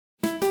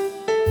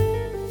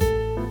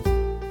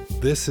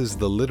This is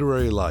The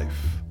Literary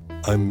Life.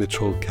 I'm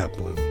Mitchell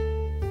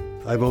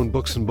Kaplan. I've owned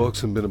books and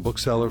books and been a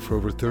bookseller for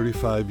over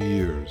 35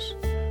 years.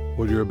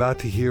 What you're about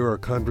to hear are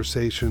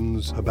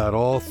conversations about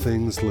all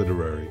things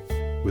literary,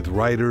 with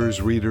writers,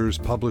 readers,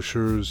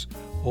 publishers,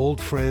 old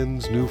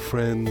friends, new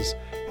friends,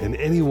 and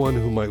anyone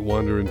who might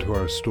wander into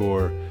our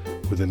store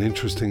with an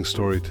interesting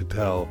story to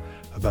tell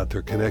about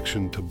their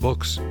connection to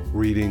books,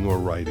 reading, or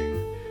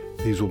writing.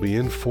 These will be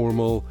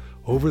informal,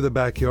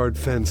 over-the-backyard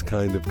fence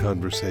kind of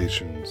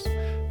conversations,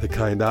 the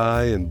kind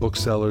I and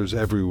booksellers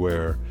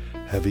everywhere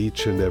have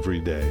each and every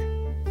day.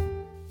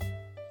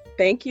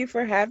 Thank you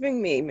for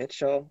having me,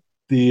 Mitchell.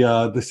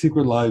 The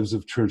Secret Lives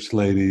of Church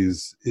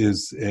Ladies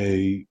is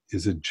a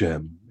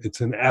gem.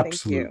 It's an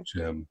absolute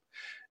gem.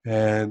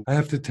 And I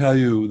have to tell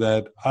you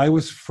that I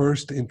was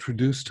first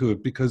introduced to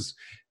it because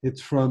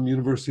it's from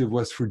University of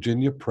West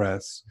Virginia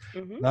Press,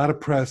 not a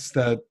press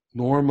that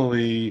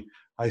normally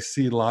I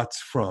see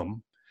lots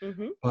from,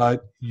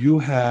 but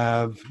you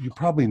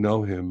probably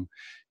know him.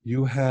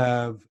 You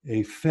have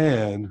a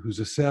fan who's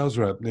a sales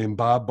rep named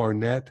Bob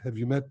Barnett. Have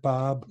you met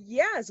Bob?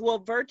 Yes, well,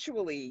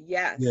 virtually,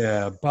 yes.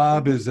 Yeah,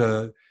 Bob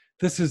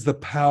this is the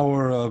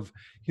power of,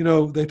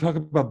 they talk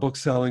about book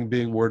selling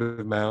being word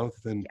of mouth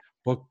and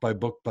book by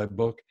book by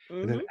book,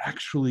 and it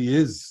actually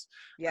is.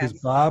 Because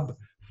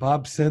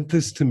Bob sent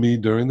this to me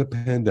during the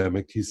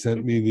pandemic. He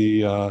sent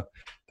me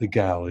the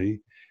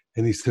galley,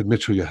 and he said,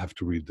 Mitchell, you have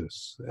to read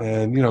this.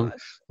 And,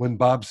 when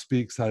Bob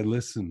speaks, I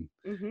listen.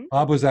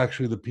 Bob was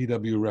actually the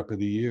PW Rep of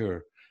the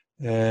Year.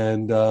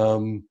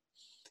 And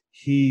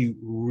he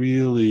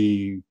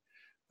really,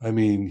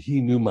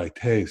 he knew my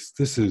taste.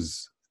 This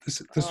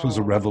was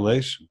a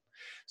revelation.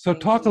 So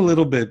talk a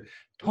little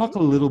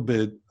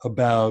bit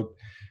about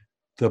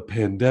the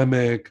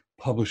pandemic,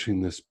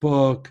 publishing this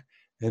book,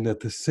 and at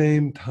the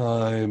same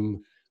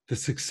time, the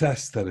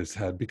success that it's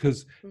had.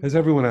 Because as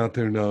everyone out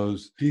there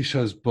knows,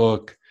 Deesha's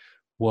book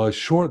was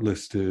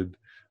shortlisted.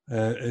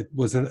 It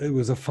was a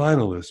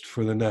finalist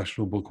for the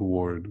National Book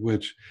Award,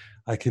 which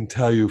I can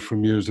tell you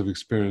from years of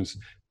experience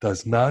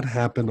does not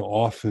happen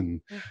often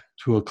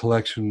to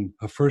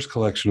a first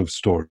collection of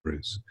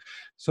stories.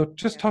 So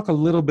just talk a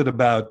little bit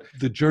about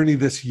the journey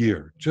this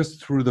year,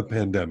 just through the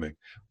pandemic.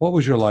 What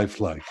was your life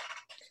like?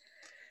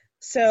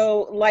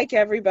 So like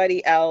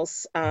everybody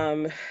else,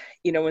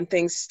 when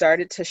things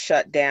started to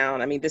shut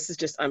down, this is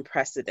just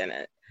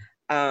unprecedented.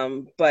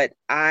 But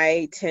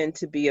I tend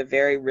to be a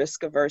very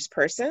risk-averse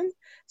person.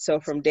 So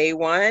from day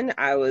one,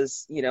 I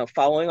was,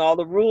 following all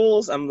the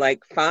rules. I'm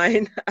like,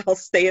 fine, I'll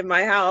stay in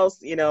my house.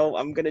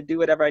 I'm going to do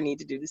whatever I need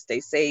to do to stay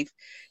safe,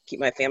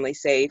 keep my family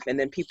safe. And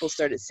then people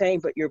started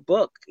saying, but your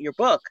book,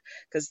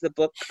 because the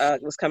book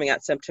was coming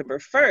out September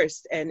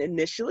 1st. And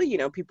initially,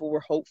 people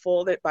were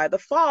hopeful that by the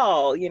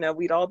fall,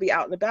 we'd all be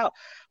out and about.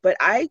 But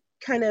I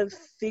kind of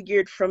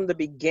figured from the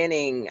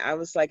beginning, I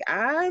was like,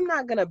 I'm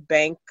not going to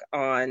bank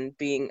on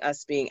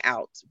us being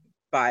out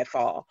by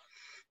fall.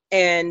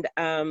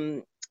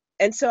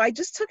 And so I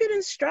just took it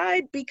in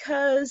stride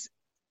because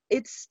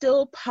it's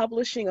still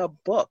publishing a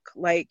book.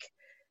 Like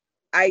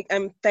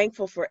I'm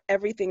thankful for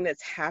everything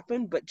that's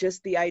happened, but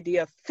just the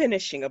idea of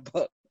finishing a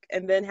book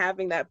and then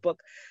having that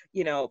book,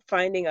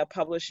 finding a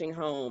publishing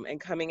home and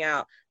coming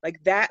out,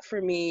 like that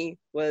for me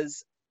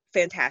was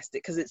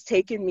fantastic because it's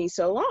taken me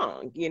so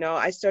long.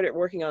 I started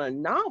working on a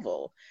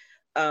novel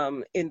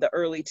in the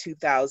early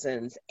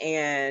 2000s,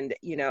 and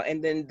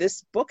then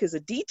this book is a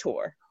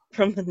detour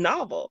from the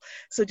novel.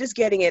 So just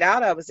getting it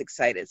out, I was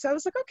excited. So I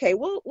was like, okay,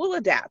 we'll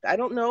adapt. I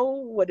don't know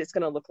what it's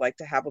going to look like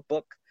to have a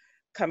book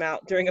come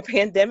out during a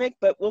pandemic,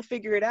 but we'll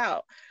figure it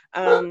out.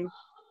 And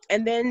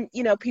then,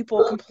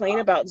 people complain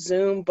about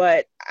Zoom,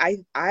 but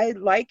I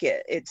like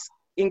it. It's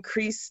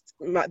increased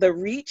the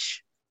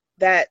reach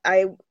that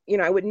I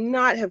would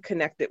not have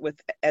connected with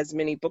as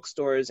many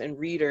bookstores and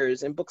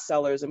readers and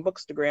booksellers and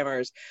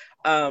bookstagrammers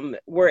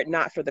were it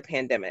not for the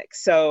pandemic.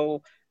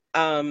 So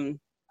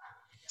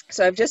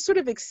I've just sort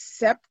of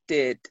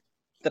accepted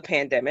the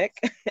pandemic,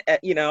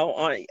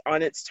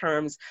 on its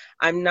terms.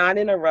 I'm not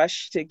in a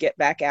rush to get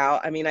back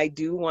out. I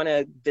do want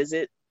to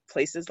visit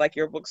places like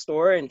your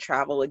bookstore and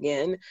travel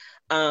again.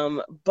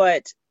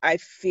 But I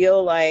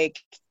feel like,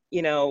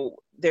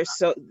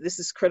 this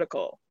is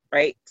critical,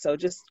 right? So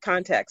just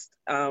context,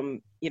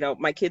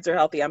 my kids are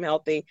healthy, I'm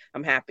healthy,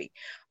 I'm happy.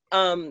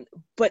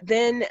 But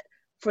then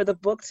for the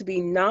book to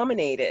be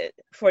nominated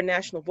for a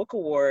National Book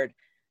Award,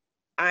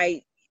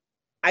 I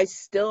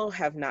still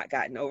have not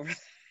gotten over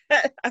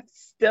that. I'm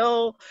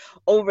still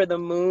over the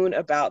moon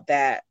about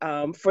that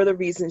for the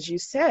reasons you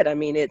said.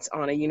 It's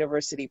on a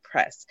university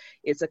press.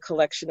 It's a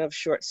collection of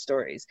short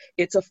stories.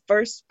 It's a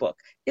first book.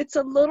 It's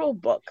a little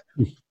book.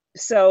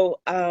 So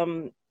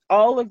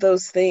all of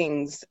those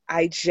things,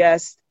 I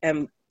just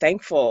am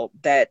thankful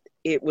that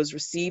it was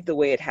received the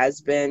way it has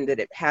been,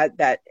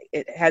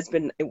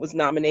 it was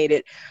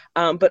nominated,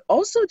 but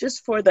also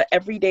just for the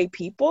everyday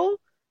people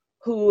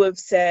who have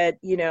said,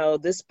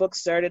 this book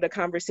started a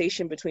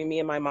conversation between me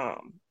and my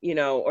mom,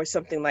 or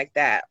something like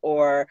that.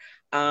 Or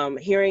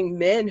hearing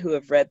men who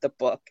have read the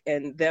book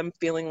and them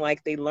feeling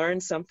like they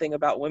learned something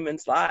about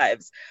women's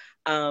lives.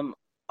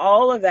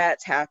 All of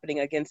that's happening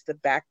against the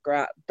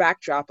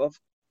backdrop of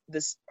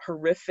this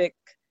horrific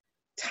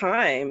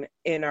time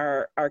in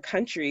our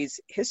country's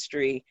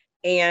history.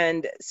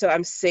 And so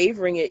I'm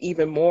savoring it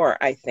even more,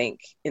 I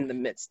think, in the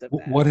midst of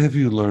that. What have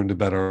you learned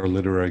about our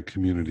literary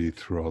community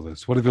through all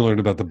this? What have you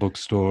learned about the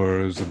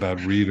bookstores, about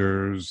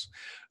readers,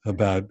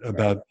 about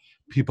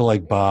people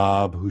like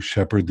Bob who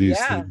shepherd these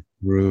things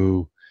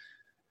through?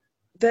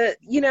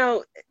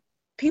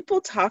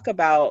 People talk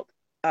about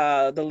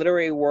the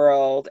literary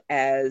world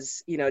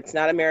as, it's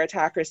not a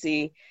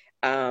meritocracy.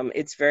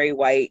 It's very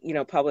white,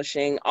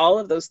 publishing. All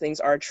of those things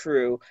are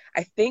true.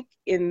 I think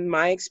in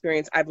my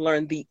experience, I've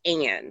learned the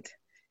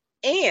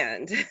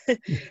and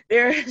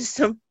there are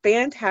some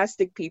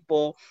fantastic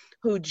people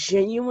who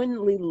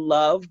genuinely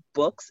love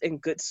books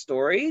and good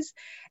stories.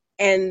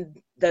 And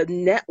the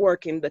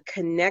network and the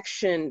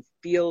connection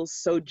feels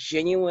so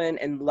genuine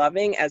and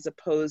loving, as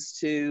opposed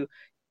to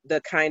the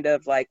kind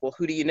of like, well,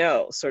 who do you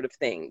know sort of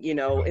thing,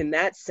 in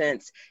that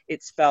sense.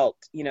 It's felt,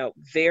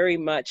 very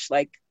much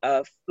like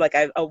I've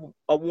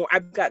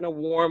gotten a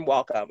warm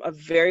welcome, a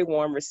very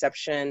warm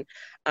reception.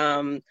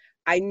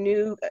 I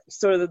knew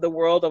sort of the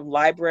world of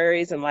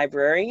libraries and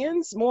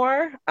librarians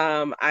more.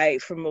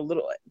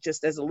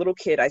 Just as a little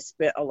kid, I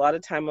spent a lot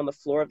of time on the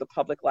floor of the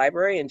public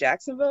library in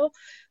Jacksonville,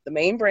 the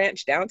main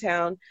branch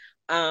downtown.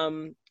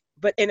 And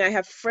I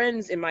have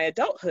friends in my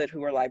adulthood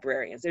who are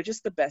librarians. They're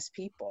just the best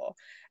people.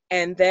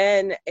 And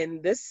then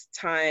in this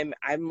time,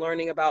 I'm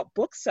learning about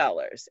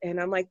booksellers, and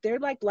I'm like, they're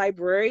like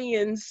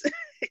librarians,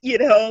 in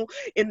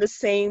the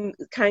same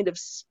kind of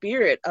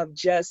spirit of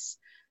just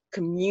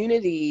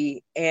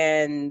community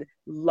and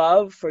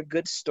love for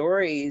good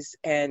stories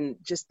and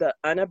just the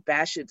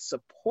unabashed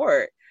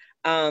support.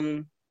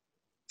 I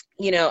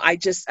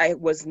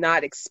was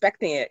not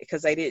expecting it,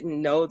 because I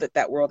didn't know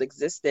that world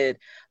existed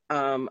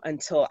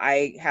until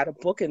I had a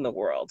book in the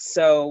world.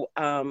 So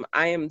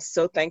I am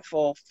so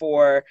thankful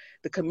for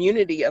the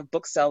community of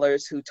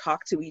booksellers who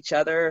talk to each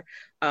other,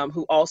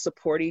 who all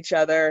support each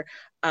other.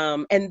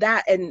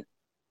 And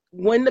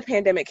when the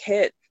pandemic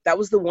hit, that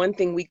was the one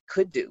thing we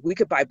could do. We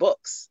could buy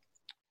books,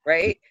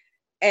 right?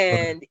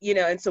 And,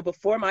 and so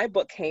before my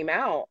book came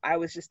out, I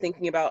was just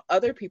thinking about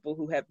other people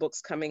who had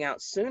books coming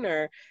out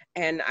sooner.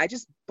 And I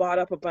just bought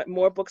up a bunch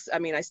more books. I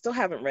mean, I still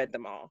haven't read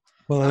them all.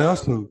 Well, and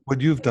also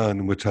what you've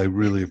done, which I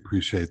really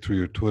appreciate through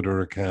your Twitter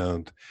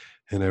account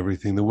and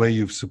everything, the way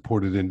you've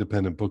supported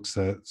independent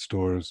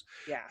bookstores,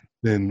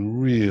 been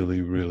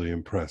really, really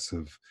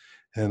impressive.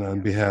 And on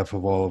behalf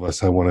of all of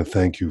us, I want to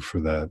thank you for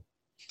that.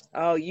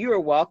 Oh, you are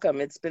welcome.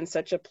 It's been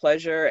such a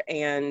pleasure.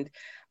 And,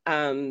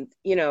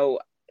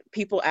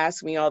 people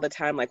ask me all the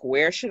time, like,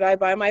 where should I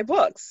buy my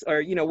books?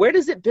 Or, where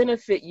does it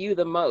benefit you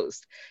the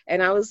most?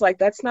 And I was like,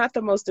 that's not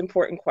the most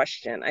important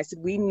question. I said,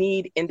 we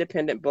need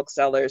independent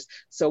booksellers.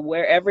 So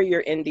wherever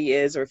your indie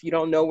is, or if you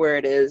don't know where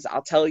it is,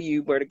 I'll tell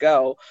you where to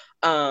go,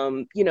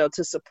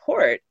 to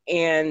support.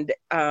 And,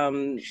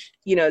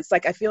 it's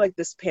like, I feel like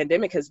this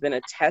pandemic has been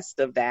a test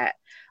of that.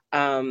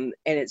 And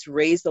it's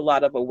raised a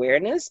lot of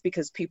awareness,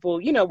 because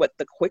people, what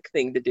the quick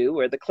thing to do,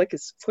 or the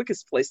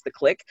quickest place to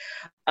click.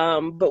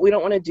 But we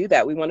don't want to do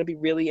that. We want to be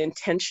really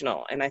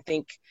intentional. And I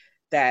think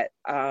that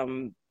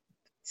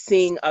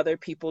seeing other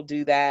people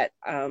do that,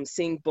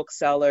 seeing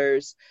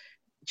booksellers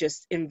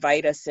just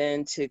invite us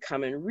in to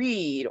come and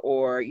read,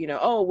 or,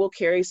 we'll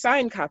carry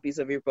signed copies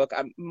of your book.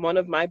 One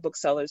of my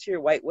booksellers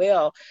here, White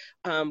Whale,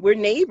 we're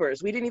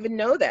neighbors. We didn't even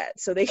know that.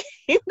 So they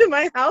came to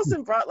my house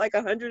and brought like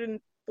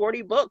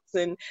 140 books,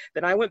 and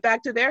then I went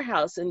back to their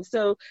house. And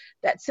so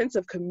that sense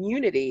of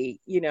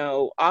community,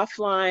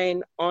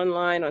 offline,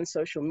 online, on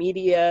social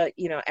media,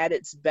 at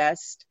its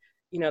best,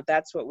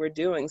 that's what we're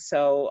doing.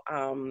 So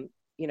I'm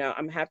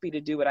happy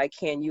to do what I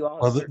can. You all.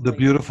 Well, the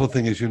beautiful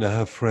thing is you now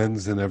have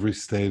friends in every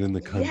state in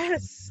the country,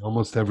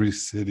 almost every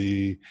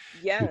city.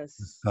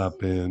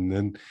 Stop in.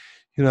 And,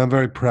 I'm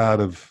very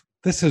proud of,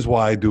 this is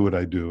why I do what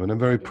I do. And I'm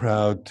very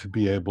proud to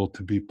be able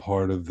to be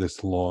part of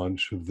this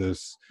launch of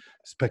this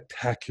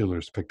spectacular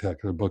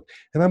book.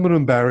 And I'm going to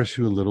embarrass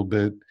you a little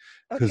bit,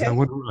 because I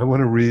want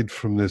to read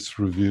from this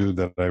review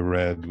that I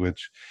read,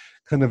 which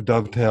kind of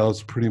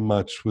dovetails pretty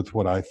much with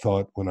what I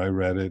thought when I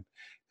read it.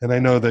 And I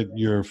know that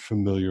you're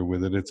familiar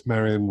with it. It's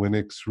Marion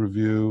Winnick's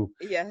review.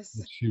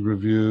 Yes. She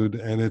reviewed,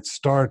 and it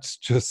starts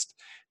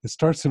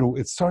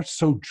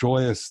so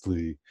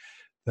joyously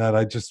that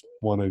I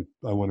want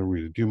to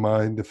read it. Do you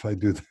mind if I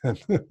do that?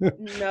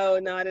 No,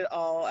 not at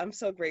all. I'm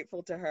so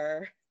grateful to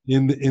her.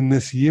 In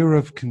this year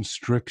of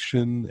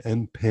constriction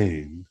and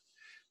pain,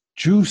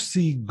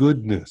 juicy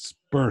goodness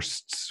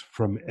bursts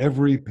from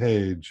every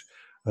page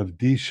of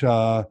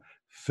Deesha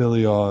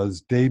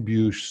Philyaw's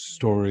debut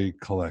story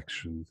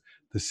collection,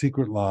 The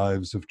Secret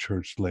Lives of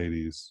Church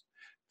Ladies.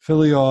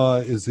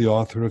 Philyaw is the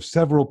author of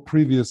several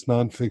previous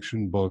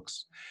nonfiction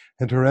books,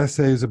 and her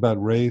essays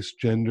about race,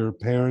 gender,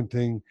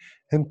 parenting,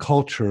 and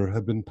culture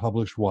have been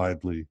published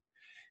widely.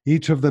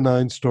 Each of the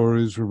 9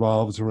 stories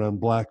revolves around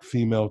Black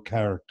female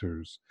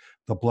characters,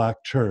 the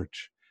Black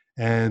church,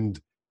 and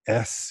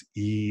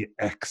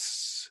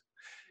sex.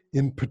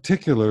 In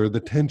particular, the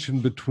tension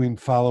between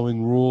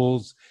following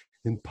rules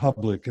in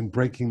public and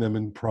breaking them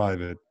in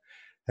private.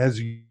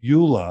 As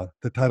Eula,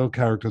 the title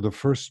character of the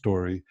first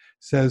story,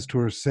 says to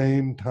her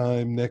same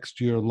time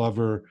next year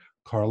lover,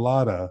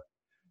 Carlotta,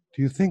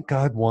 do you think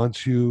God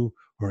wants you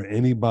or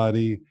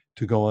anybody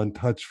to go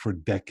untouched for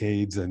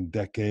decades and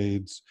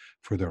decades,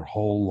 for their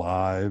whole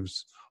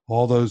lives?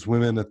 All those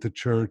women at the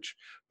church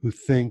who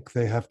think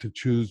they have to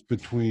choose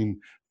between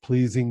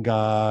pleasing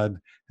God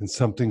and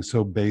something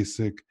so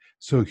basic,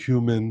 so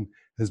human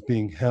as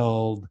being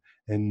held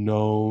and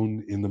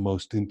known in the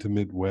most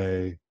intimate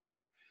way.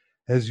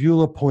 As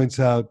Eula points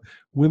out,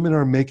 women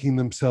are making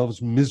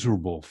themselves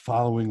miserable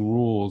following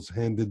rules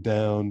handed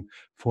down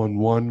from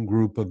one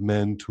group of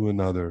men to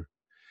another.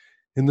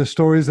 In the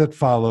stories that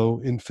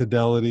follow,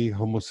 infidelity,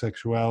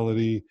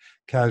 homosexuality,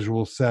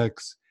 casual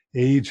sex,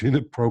 age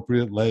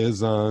inappropriate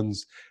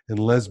liaisons, and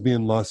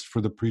lesbian lust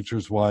for the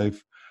preacher's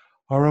wife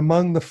are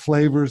among the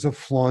flavors of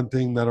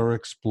flaunting that are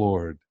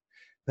explored.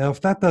 Now,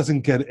 if that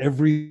doesn't get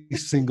every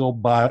single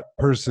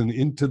person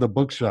into the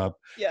bookshop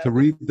to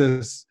read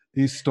these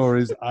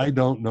stories, I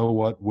don't know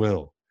what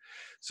will.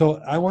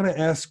 So I want to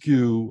ask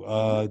you,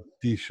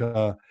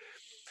 Deesha,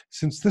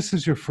 since this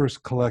is your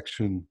first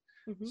collection,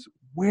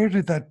 where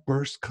did that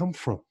burst come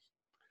from?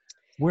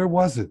 Where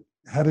was it?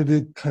 How did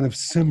it kind of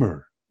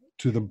simmer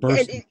to the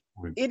bursting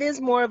point? It is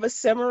more of a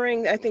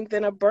simmering, I think,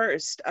 than a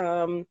burst.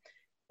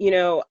 You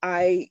know,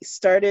 I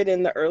started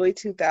in the early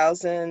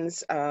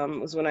 2000s,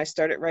 was when I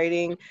started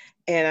writing,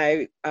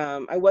 and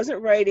I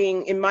wasn't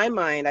writing, in my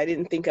mind, I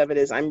didn't think of it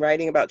as I'm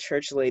writing about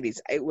church ladies.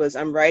 It was,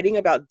 I'm writing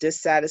about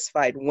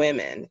dissatisfied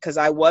women, because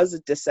I was a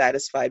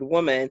dissatisfied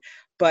woman,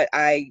 but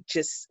I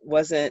just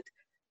wasn't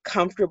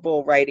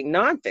comfortable writing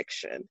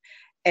nonfiction.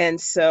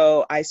 And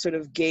so I sort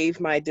of gave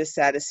my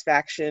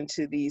dissatisfaction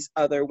to these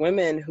other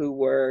women who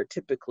were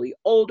typically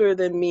older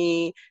than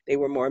me. They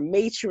were more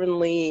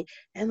matronly.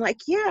 And like,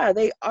 yeah,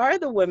 they are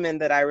the women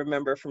that I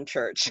remember from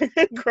church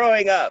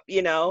growing up,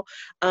 you know?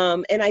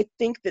 And I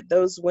think that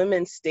those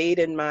women stayed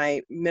in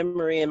my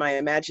memory and my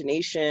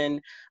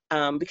imagination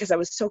because I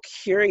was so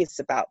curious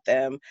about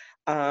them.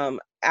 From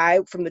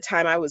the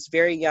time I was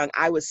very young,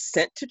 I was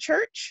sent to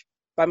church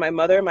by my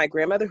mother and my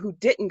grandmother who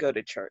didn't go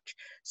to church.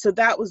 So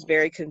that was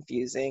very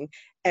confusing.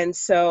 And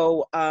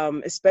so,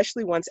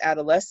 especially once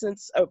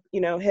adolescence,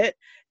 hit,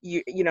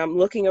 I'm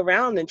looking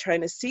around and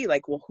trying to see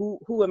like, well,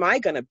 who am I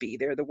going to be?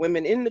 There are the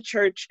women in the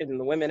church and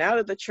the women out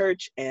of the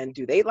church. And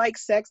do they like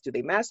sex? Do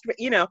they masturbate?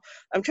 You know,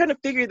 I'm trying to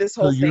figure this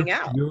whole thing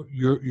out.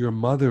 Your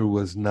mother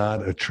was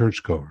not a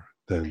churchgoer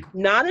then?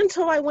 Not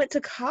until I went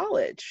to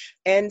college.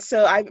 And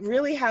so I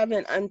really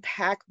haven't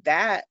unpacked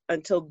that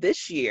until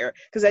this year,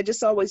 because I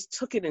just always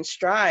took it in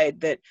stride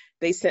that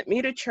they sent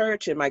me to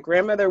church. And my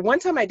grandmother, one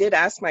time I did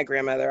ask my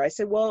grandmother, I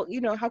said, well, you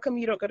know, how come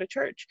you don't go to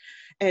church?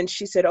 And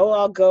she said, oh,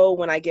 I'll go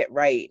when I get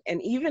right.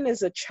 And even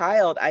as a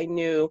child, I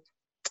knew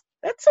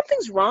that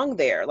something's wrong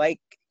there. Like,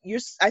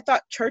 I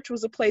thought church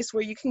was a place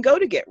where you can go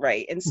to get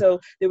right. And so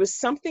there was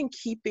something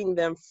keeping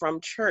them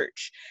from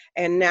church.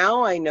 And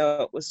now I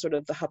know it was sort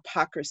of the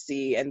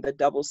hypocrisy and the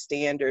double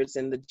standards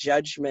and the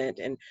judgment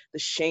and the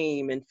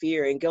shame and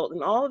fear and guilt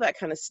and all of that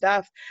kind of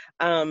stuff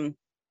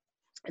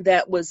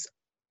that was,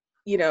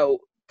 you know,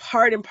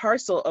 part and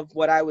parcel of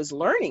what I was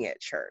learning at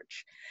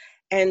church.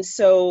 And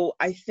so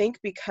I think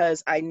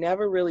because I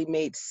never really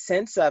made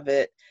sense of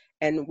it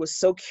and was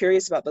so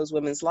curious about those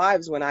women's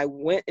lives, when I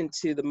went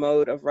into the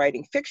mode of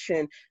writing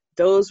fiction,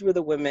 those were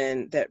the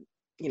women that,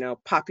 you know,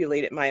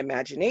 populated my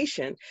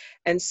imagination.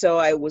 And so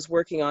I was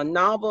working on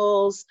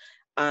novels,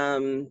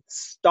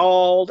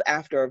 stalled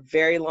after a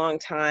very long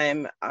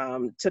time,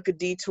 took a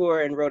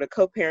detour and wrote a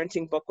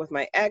co-parenting book with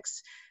my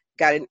ex,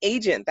 got an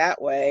agent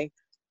that way.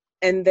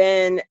 And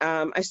then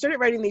I started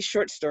writing these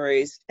short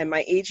stories, and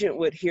my agent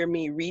would hear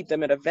me read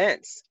them at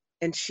events.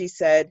 And she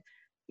said,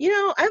 you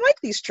know, I like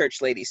these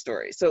church lady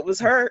stories. So it was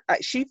her,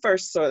 she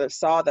first sort of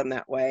saw them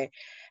that way.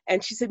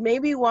 And she said,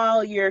 maybe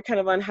while you're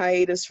kind of on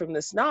hiatus from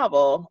this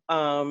novel,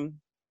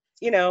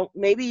 you know,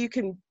 maybe you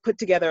can put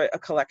together a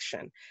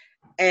collection.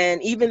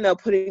 And even though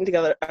putting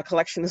together a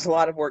collection is a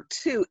lot of work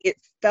too, it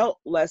felt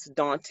less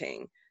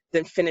daunting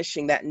than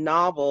finishing that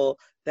novel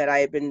that I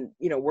had been,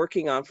 you know,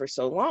 working on for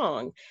so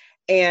long.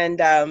 And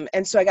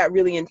so I got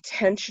really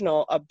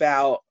intentional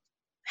about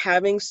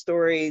having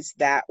stories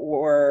that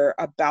were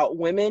about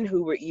women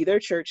who were either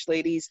church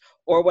ladies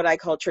or what I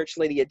call church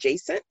lady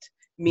adjacent,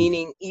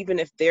 meaning even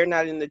if they're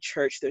not in the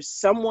church, there's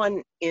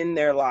someone in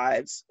their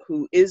lives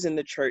who is in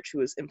the church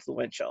who is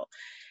influential.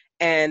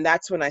 And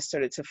that's when I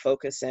started to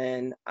focus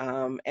in.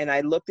 And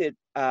I looked at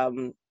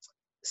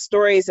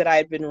stories that I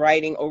had been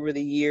writing over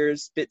the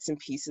years, bits and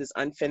pieces,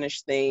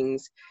 unfinished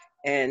things.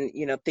 and,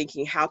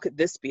 thinking, how could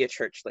this be a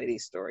church lady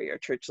story or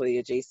church lady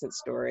adjacent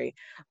story?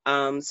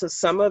 So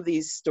some of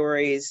these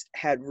stories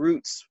had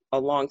roots a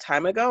long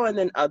time ago, and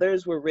then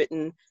others were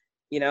written,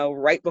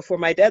 right before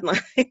my deadline.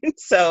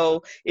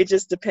 So it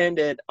just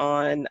depended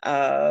on,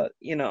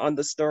 on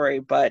the story.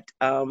 But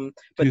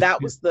that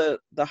was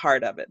the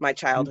heart of it, my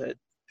childhood.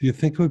 Do you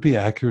think it would be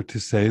accurate to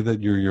say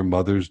that you're your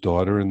mother's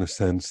daughter in the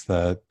sense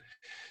that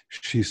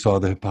she saw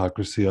the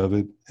hypocrisy of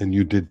it and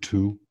you did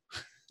too?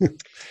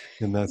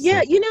 In that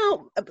Yeah,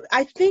 sense?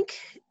 I think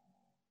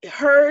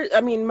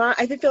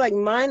I feel like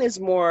mine is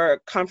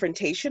more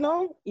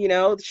confrontational,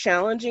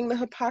 challenging the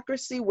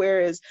hypocrisy,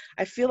 whereas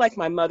I feel like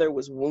my mother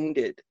was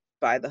wounded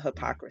by the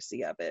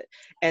hypocrisy of it.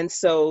 And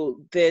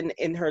so then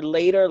in her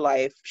later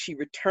life, she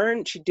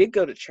did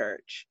go to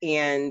church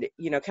and,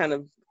 kind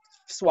of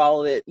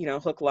swallowed it,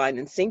 hook, line,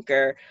 and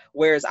sinker,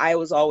 whereas I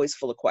was always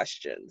full of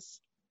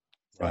questions.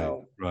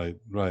 So, Right.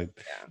 yeah.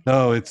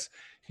 No,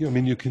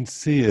 you can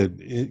see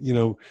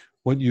it.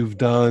 What you've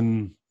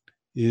done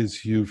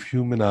is you've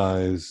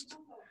humanized,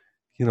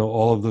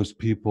 all of those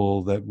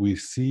people that we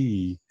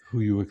see who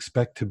you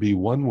expect to be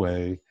one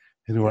way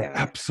and who are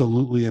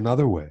absolutely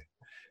another way.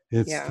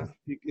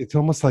 It's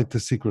almost like the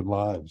secret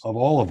lives of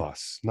all of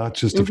us, not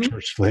just of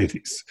church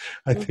ladies.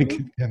 I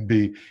think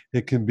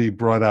it can be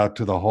brought out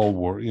to the whole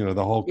world,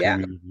 the whole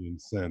community in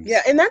sense.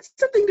 Yeah, and that's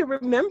something to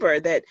remember,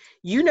 that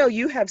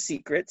you have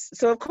secrets.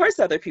 So of course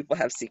other people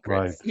have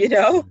secrets.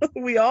 Right.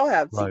 We all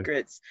have Right.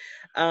 secrets.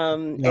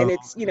 And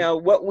it's,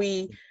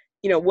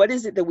 what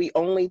is it that we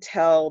only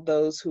tell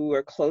those who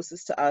are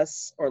closest to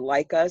us or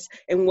like us?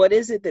 And what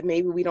is it that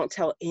maybe we don't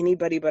tell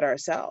anybody but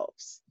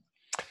ourselves?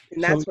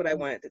 And that's what I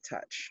wanted to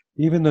touch.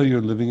 Even though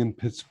you're living in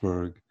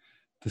Pittsburgh,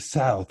 the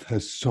South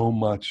has so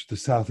much. The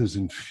South is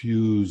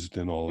infused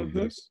in all of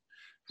this.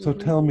 So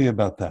tell me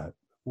about that.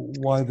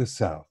 Why the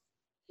South?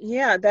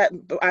 Yeah,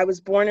 I was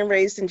born and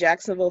raised in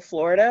Jacksonville,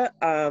 Florida.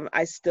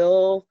 I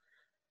still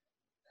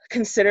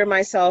consider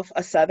myself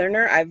a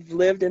Southerner. I've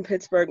lived in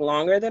Pittsburgh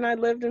longer than I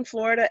lived in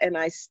Florida, and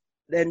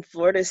then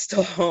Florida is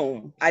still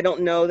home. I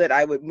don't know that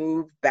I would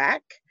move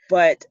back.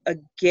 But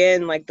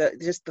again, like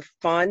just the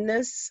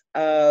fondness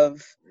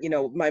of,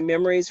 my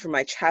memories from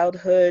my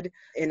childhood,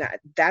 and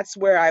that's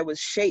where I was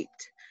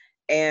shaped.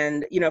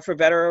 And, for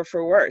better or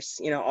for worse,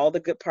 all the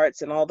good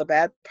parts and all the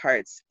bad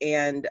parts.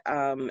 And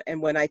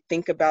when I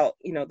think about,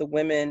 the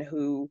women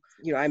who,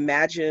 I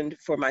imagined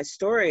for my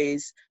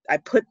stories, I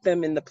put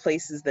them in the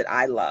places that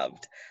I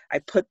loved. I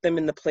put them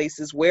in the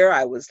places where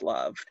I was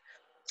loved.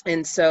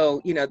 And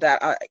so,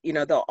 that,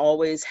 they'll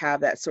always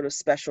have that sort of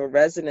special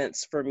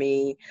resonance for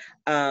me.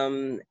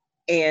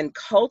 And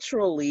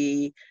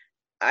culturally,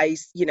 I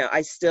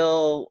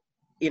still,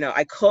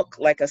 I cook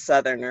like a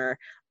Southerner.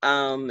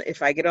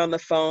 If I get on the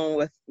phone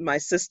with my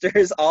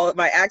sisters, all of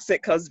my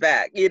accent comes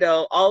back,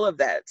 all of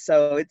that.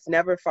 So it's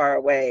never far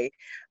away.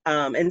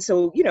 And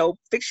so,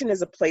 fiction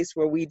is a place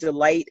where we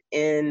delight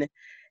in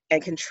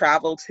and can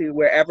travel to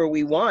wherever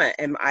we want.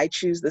 And I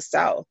choose the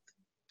South.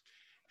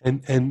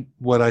 And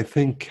what I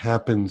think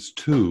happens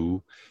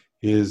too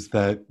is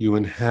that you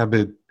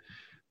inhabit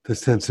the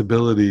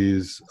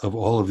sensibilities of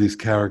all of these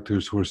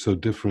characters who are so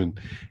different.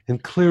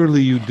 And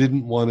clearly you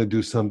didn't want to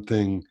do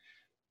something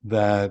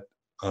that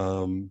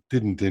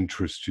didn't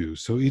interest you.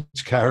 So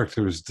each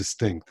character is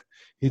distinct.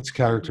 Each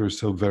character is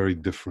so very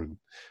different.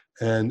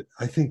 And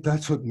I think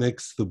that's what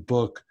makes the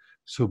book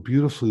so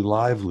beautifully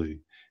lively,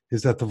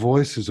 is that the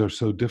voices are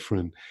so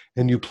different.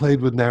 And you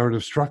played with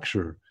narrative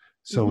structure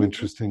so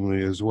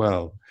interestingly as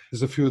well.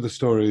 There's a few of the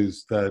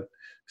stories that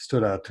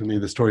stood out to me.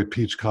 The story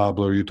Peach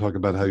Cobbler, you talk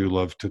about how you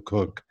love to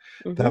cook.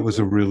 That was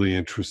a really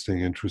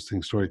interesting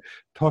story.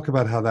 Talk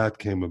about how that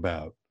came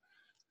about.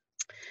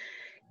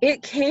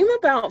 It came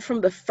about from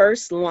the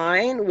first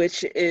line,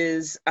 which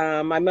is,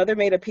 my mother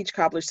made a peach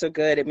cobbler so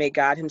good it made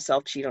God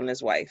himself cheat on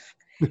his wife.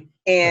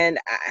 And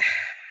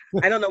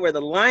I don't know where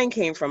the line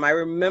came from. I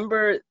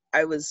remember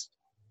I was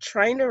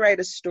trying to write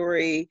a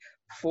story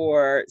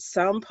for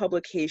some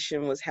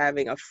publication was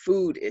having a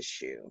food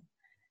issue.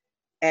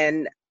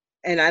 And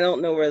I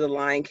don't know where the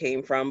line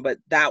came from, but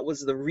that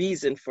was the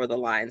reason for the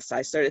line. So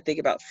I started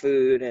thinking about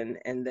food,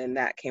 and then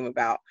that came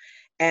about.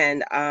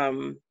 And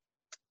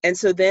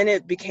so then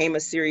it became a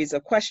series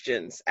of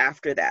questions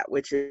after that,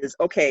 which is,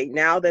 okay,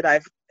 now that I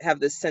have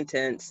this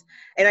sentence,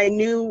 and I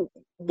knew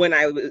when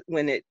I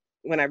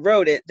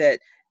wrote it that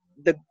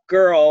the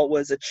girl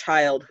was a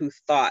child who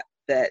thought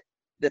that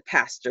the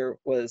pastor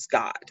was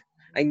God.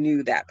 I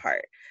knew that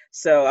part.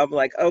 So I'm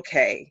like,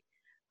 okay,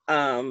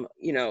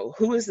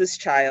 who is this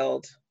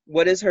child?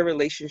 What is her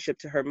relationship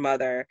to her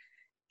mother?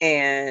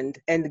 And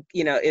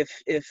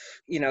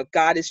if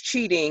God is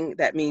cheating,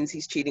 that means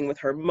he's cheating with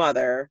her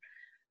mother.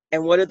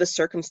 And what are the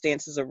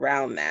circumstances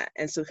around that?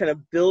 And so kind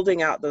of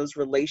building out those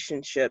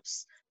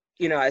relationships,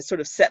 I sort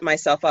of set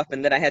myself up,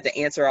 and then I had to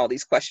answer all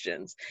these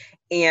questions.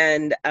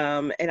 And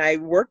I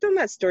worked on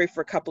that story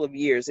for a couple of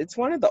years. It's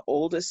one of the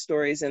oldest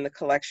stories in the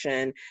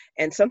collection,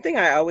 and something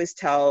I always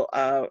tell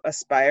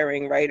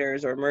aspiring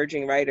writers or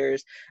emerging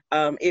writers,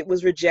 it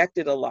was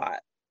rejected a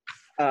lot.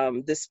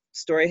 This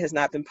story has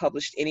not been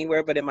published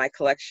anywhere but in my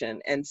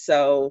collection. And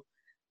so,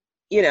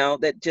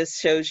 that just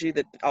shows you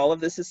that all of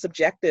this is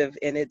subjective,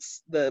 and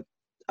it's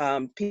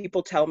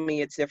people tell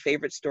me it's their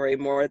favorite story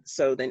more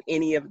so than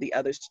any of the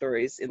other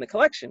stories in the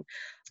collection.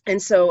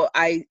 And so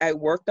I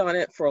worked on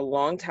it for a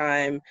long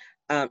time.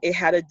 It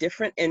had a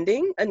different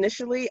ending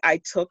initially.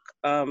 I took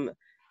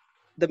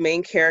the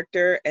main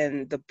character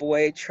and the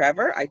boy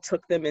Trevor, I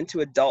took them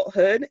into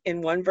adulthood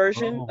in one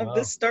version Oh, of wow.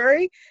 this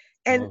story.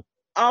 And Wow.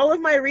 all of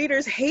my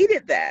readers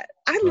hated that.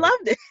 I Right.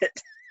 loved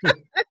it.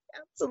 I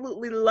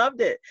absolutely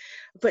loved it.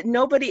 But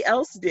nobody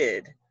else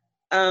did.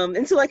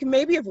 And so like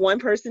maybe if one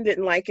person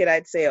didn't like it,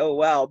 I'd say, oh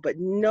well, but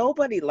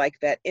nobody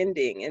liked that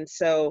ending. And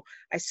so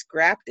I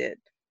scrapped it.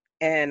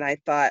 And I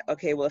thought,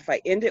 okay, well, if I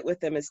end it with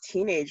them as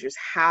teenagers,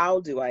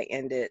 how do I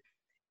end it?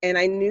 And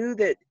I knew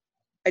that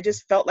I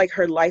just felt like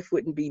her life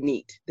wouldn't be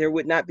neat. There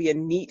would not be a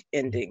neat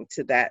ending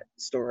to that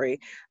story.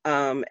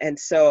 And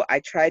so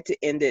I tried to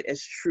end it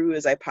as true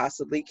as I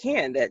possibly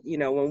can. That,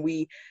 when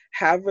we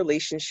have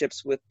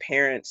relationships with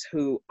parents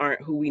who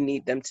aren't who we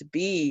need them to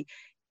be,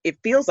 it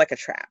feels like a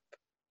trap.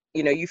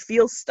 You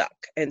feel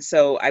stuck. And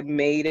so I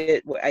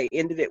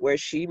ended it where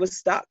she was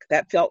stuck.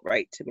 That felt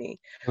right to me.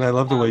 And I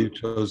love the way you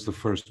chose the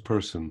first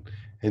person.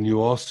 And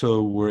you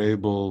also were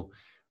able,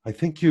 I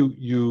think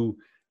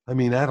I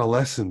mean,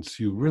 adolescence,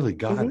 you really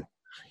got Mm-hmm. it.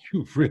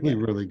 You really,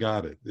 Yeah. really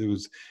got it.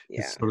 It's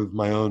Yeah. sort of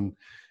my own,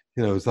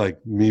 it's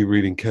like me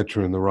reading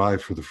Catcher in the Rye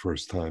for the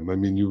first time. I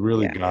mean, you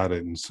really Yeah. got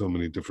it in so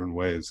many different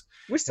ways.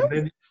 We're so And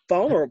then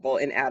vulnerable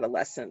in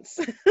adolescence.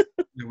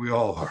 we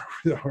all are,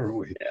 aren't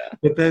we? Yeah.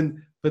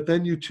 But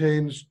then you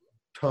changed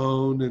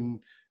tone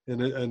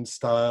and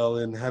style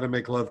in How to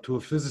Make Love to a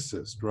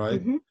Physicist,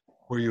 right? Mm-hmm.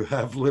 Where you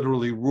have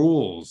literally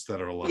rules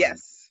that are aligned,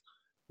 Yes.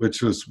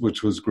 which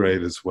was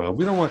great as well.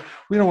 We don't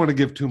want to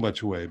give too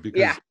much away Yeah.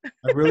 because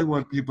I really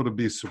want people to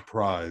be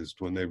surprised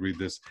when they read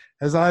this,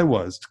 as I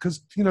was,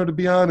 because to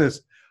be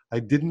honest, I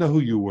didn't know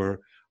who you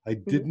were. I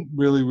Mm-hmm. didn't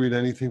really read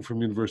anything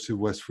from University of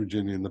West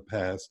Virginia in the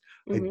past.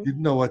 I Mm-hmm.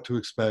 didn't know what to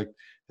expect.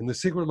 In The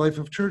Secret Life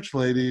of Church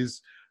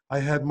Ladies, I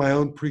had my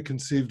own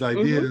preconceived Mm-hmm.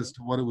 ideas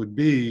to what it would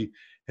be,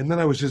 and then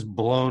I was just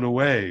blown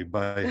away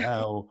by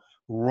how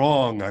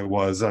wrong I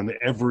was on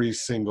every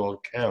single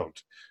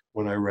account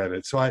when I read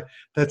it. So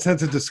that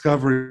sense of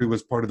discovery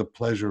was part of the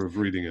pleasure of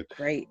reading it.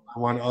 Great. I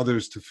want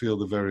others to feel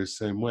the very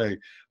same way.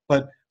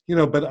 But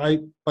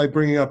by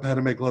bringing up How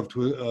to Make Love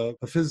to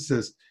a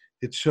Physicist,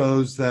 it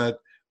shows that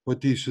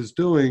what Deesha's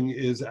doing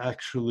is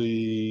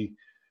actually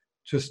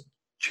just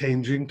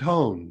changing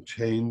tone,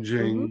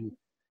 Mm-hmm.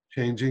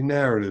 changing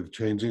narrative,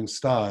 changing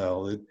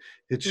style. It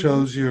Mm-hmm.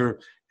 shows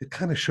it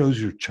kind of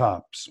shows your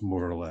chops,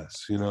 more or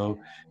less.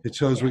 It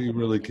shows Yeah. what you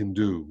really can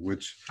do,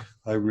 which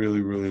I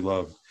really, really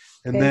love.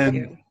 And Thank then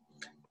you.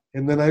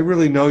 and then I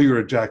really know you're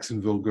a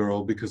Jacksonville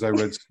girl because I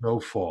read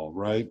Snowfall,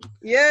 right?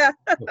 Yeah.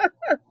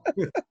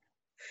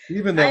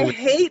 Even I though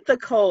hate the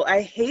cold.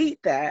 I hate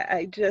that.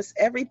 I just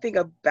everything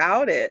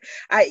about it.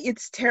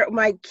 It's terrible.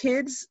 My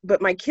kids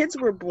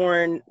were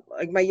born,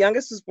 like my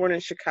youngest was born in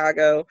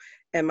Chicago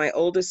and my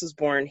oldest was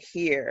born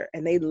here,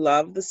 and they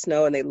love the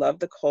snow and they love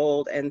the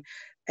cold, and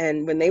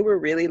when they were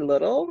really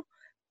little,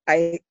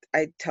 I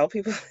tell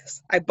people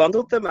this, I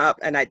bundled them up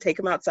and I'd take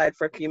them outside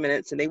for a few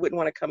minutes and they wouldn't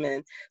want to come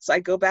in. So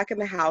I'd go back in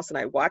the house and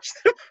I watch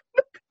them.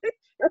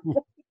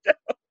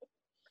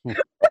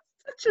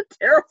 Such a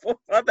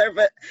terrible mother,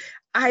 but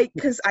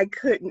because I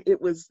couldn't,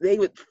 they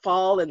would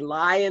fall and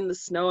lie in the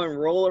snow and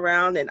roll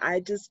around and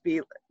I'd just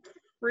be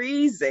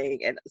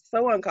freezing and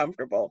so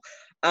uncomfortable.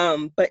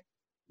 But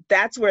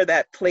that's where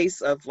that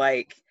place of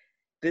like,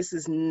 this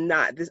is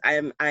not this,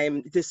 I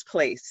am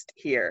displaced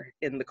here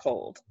in the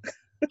cold.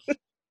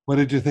 what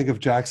did you think of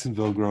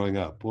Jacksonville growing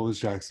up? What was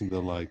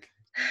Jacksonville like?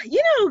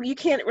 You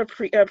can't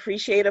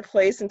appreciate a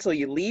place until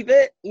you leave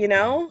it,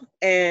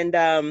 and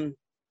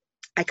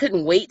I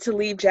couldn't wait to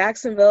leave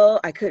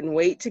Jacksonville. I couldn't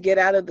wait to get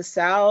out of the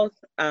South.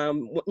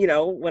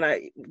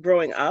 When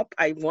growing up,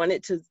 I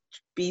wanted to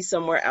be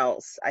somewhere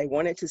else. I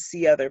wanted to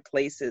see other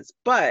places.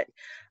 But,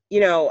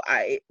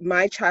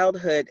 my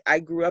childhood, I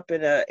grew up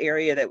in an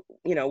area that,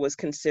 was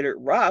considered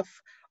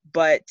rough,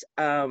 but,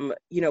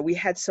 we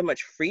had so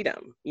much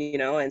freedom,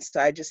 and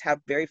so I just have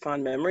very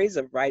fond memories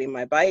of riding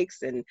my bike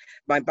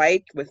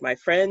with my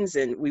friends,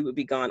 and we would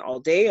be gone all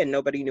day and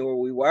nobody knew where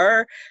we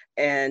were.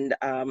 And,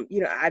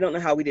 I don't know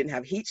how we didn't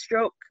have heat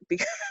stroke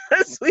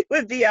because we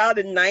would be out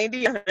in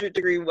 90,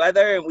 100-degree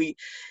weather, and we,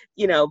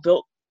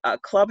 built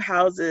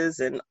clubhouses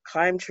and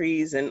climbed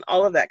trees and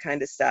all of that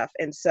kind of stuff.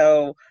 And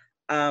so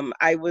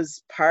I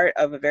was part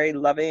of a very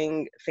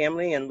loving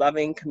family and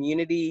loving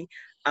community.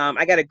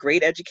 I got a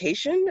great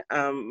education.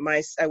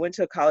 I went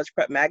to a college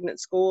prep magnet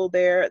school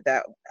there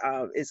that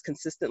is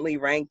consistently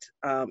ranked,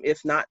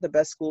 if not the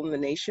best school in the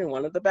nation,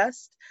 one of the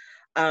best.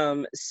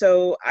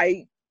 So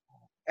I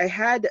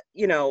had,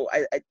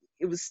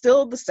 it was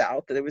still the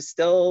South. There was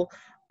still,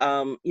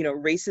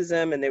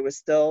 racism, and there was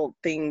still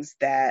things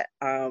that,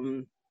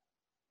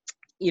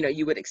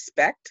 you would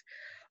expect.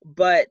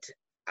 But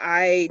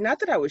not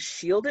that I was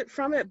shielded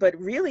from it, but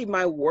really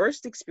my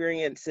worst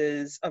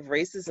experiences of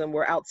racism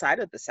were outside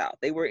of the South.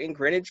 They were in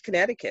Greenwich,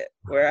 Connecticut,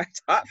 where I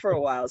taught for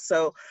a while.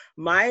 So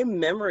my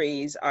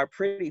memories are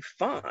pretty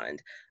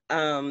fond.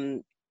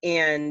 Um,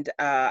 and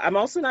I'm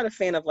also not a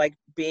fan of like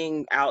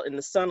being out in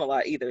the sun a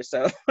lot either.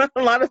 So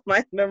a lot of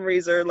my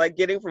memories are like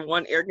getting from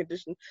one air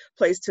conditioned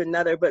place to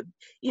another. But,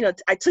 you know,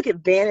 I took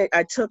advantage,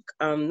 I took,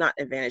 not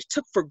advantage,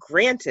 took for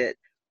granted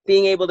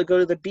being able to go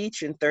to the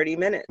beach in 30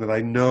 minutes. That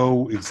I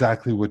know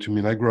exactly what you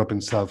mean. I grew up in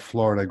South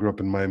Florida. I grew up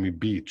in Miami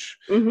Beach,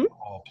 Mm-hmm. of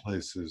all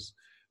places.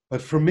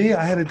 But for me,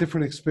 I had a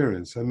different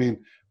experience. I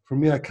mean, for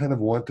me, I kind of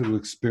wanted to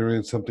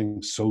experience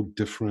something so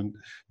different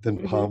than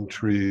Mm-hmm. palm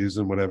trees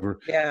and whatever.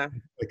 Yeah.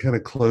 I kind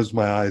of closed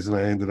my eyes and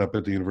I ended up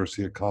at the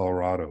University of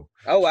Colorado.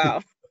 Oh,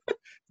 wow.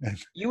 and,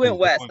 You went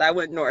west, I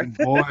went north. and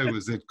boy,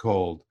 was it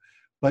cold.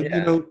 But, you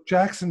Yeah. know,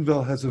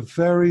 Jacksonville has a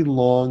very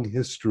long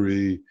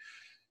history,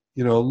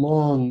 you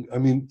know, I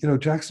mean, you know,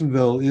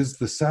 Jacksonville is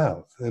the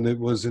South, and it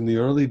was in the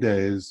early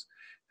days,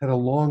 had a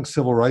long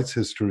civil rights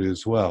history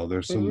as well.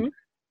 There's some Mm-hmm.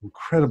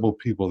 incredible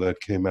people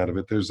that came out of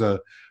it. There's a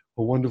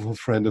wonderful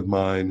friend of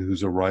mine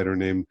who's a writer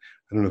named,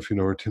 I don't know if you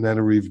know her,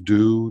 Tananarive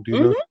Due. Do you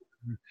know?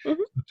 Mm-hmm.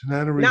 Mm-hmm.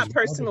 Tananarive's Not mother,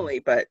 personally,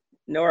 but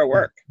know her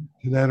work.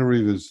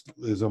 Tananarive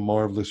is a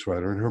marvelous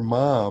writer, and her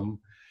mom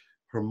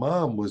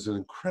was an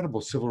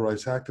incredible civil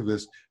rights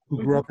activist who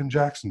grew Mm-hmm. up in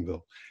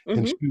Jacksonville,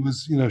 and Mm-hmm. she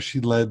was, you know, she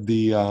led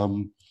the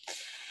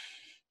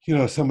you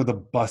know, some of the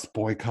bus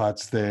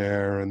boycotts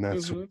there and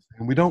that sort Mm-hmm. of thing.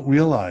 And we don't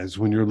realize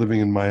when you're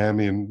living in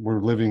Miami and we're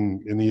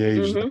living in the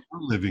age that Mm-hmm.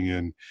 we're living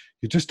in,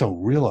 you just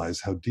don't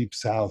realize how deep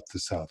south the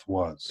South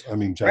was. I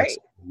mean, Right.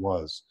 Jacksonville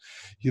was.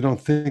 You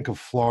don't think of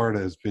Florida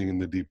as being in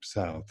the deep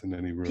south in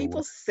any real way.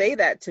 People say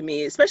that to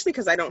me, especially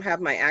because I don't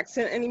have my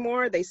accent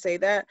anymore. They say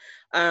that.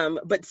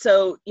 But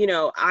so, you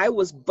know, I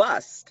was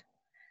bused.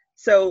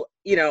 So,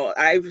 you know,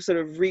 I sort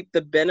of reaped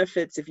the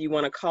benefits, if you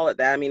want to call it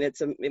that. I mean, it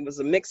was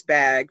a mixed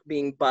bag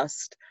being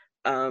bused,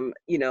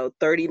 you know,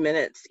 30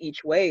 minutes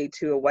each way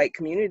to a white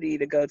community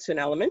to go to an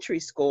elementary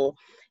school.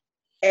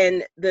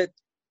 And the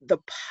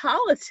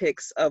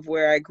politics of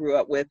where I grew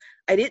up with,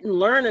 I didn't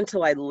learn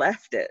until I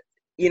left it,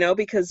 you know,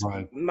 because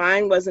Right.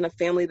 mine wasn't a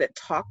family that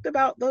talked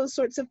about those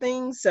sorts of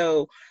things.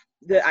 So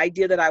the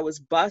idea that I was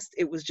bused,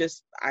 it was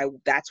just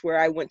that's where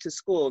I went to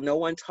school. No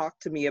one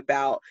talked to me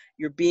about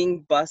you're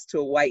being bused to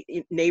a white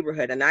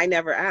neighborhood. And I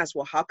never asked,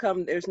 well, how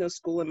come there's no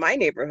school in my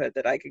neighborhood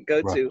that I could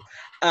go Right.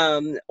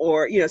 to?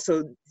 Or, you know,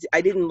 so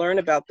I didn't learn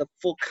about the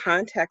full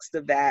context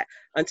of that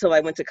until I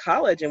went to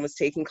college and was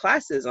taking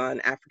classes on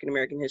African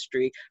American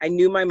history. I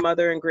knew my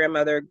mother and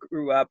grandmother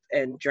grew up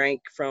and drank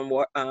from,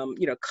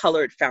 you know,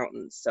 colored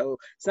fountains. So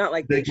it's not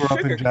like They they grew up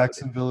in sugarcoated.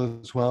 Jacksonville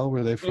as well.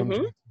 Were they from Hmm.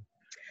 Jacksonville?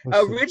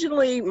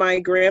 Originally, my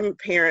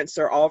grandparents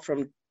are all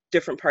from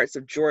different parts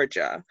of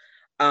Georgia,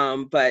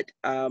 but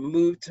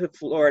moved to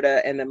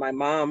Florida, and then my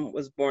mom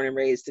was born and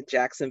raised in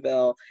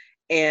Jacksonville.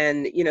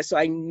 And, you know, so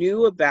I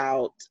knew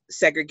about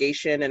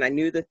segregation and I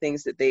knew the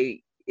things that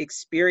they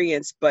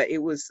experienced, but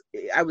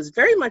I was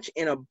very much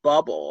in a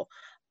bubble.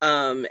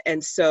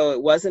 And so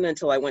it wasn't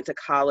until I went to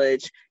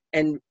college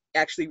and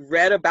actually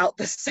read about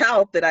the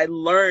South that I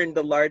learned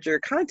the larger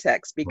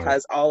context, Right.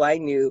 because all I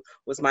knew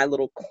was my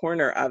little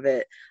corner of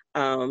it.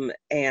 And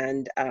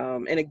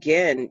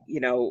again, you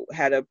know,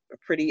 had a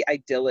pretty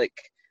idyllic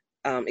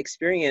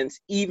experience,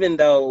 even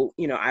though,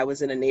 you know, I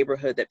was in a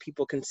neighborhood that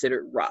people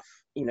considered rough,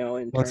 you know,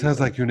 in Well, it terms sounds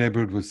of, like your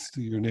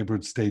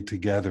neighborhood stayed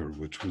together,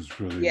 which was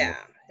really yeah, what.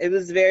 it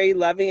was very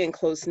loving and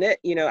close knit.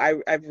 You know,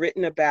 I've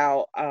written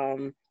about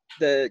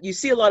you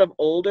see a lot of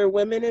older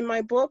women in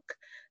my book,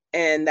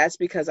 and that's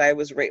because I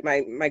was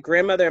my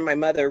grandmother and my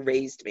mother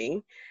raised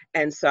me,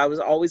 and so I was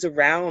always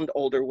around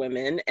older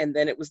women. And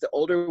then it was the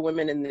older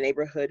women in the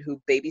neighborhood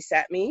who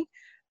babysat me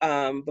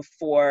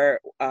before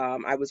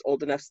I was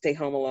old enough to stay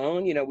home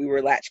alone. You know, we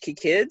were latchkey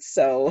kids,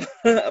 so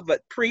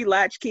but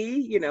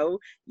pre-latchkey, you know,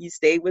 you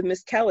stayed with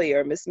Miss Kelly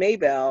or Miss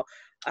Maybell.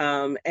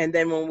 And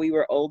then when we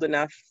were old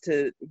enough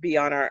to be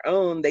on our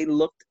own, they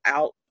looked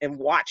out and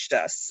watched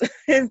us.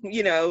 And,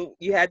 you know,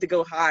 you had to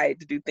go hide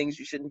to do things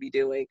you shouldn't be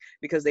doing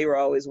because they were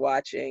always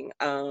watching.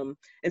 And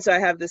so I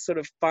have this sort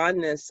of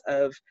fondness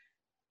of,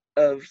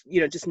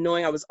 you know, just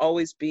knowing I was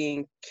always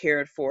being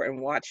cared for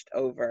and watched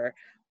over.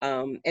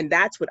 And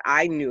that's what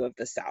I knew of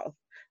the South.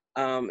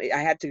 I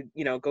had to,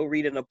 you know, go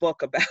read in a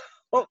book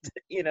about,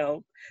 you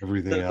know,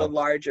 Everything the else.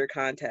 larger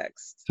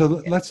context.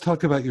 So Yeah. let's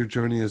talk about your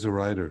journey as a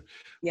writer.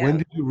 When Yeah.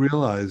 did you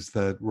realize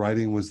that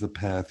writing was the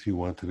path you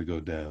wanted to go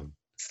down?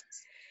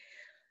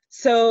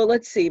 So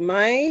let's see,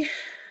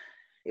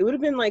 it would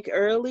have been like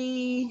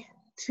early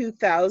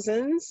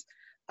 2000s.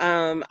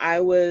 I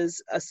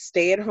was a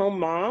stay-at-home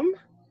mom.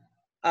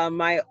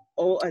 My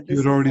old, You this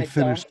had is already my dog.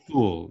 finished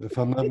school. If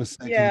I'm not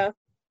mistaken, Yeah,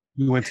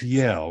 you went to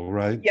Yale,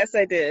 right? yes,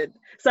 I did.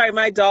 Sorry,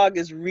 my dog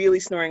is really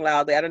snoring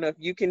loudly. I don't know if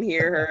you can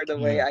hear her the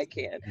way Yeah. I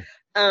can.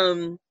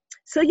 Um,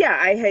 so yeah,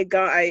 I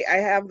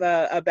have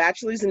a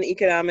bachelor's in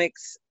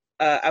economics.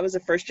 I was a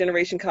first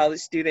generation college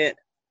student.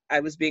 I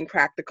was being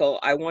practical.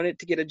 I wanted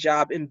to get a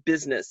job in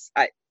business.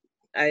 I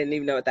didn't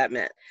even know what that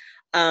meant.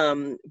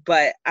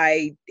 But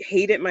I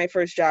hated my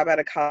first job out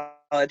of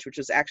college, which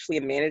was actually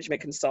in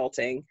management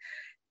consulting.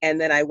 And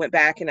then I went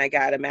back and I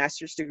got a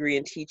master's degree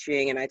in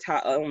teaching, and I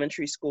taught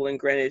elementary school in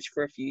Greenwich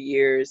for a few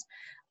years.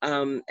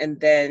 And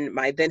then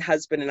my then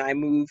husband and I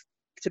moved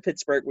to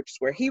Pittsburgh, which is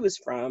where he was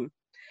from,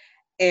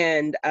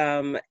 and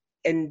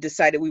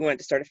decided we wanted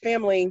to start a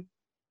family.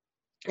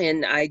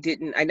 And I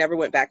never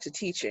went back to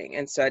teaching.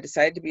 And so I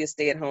decided to be a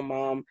stay-at-home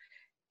mom.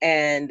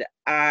 And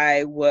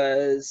I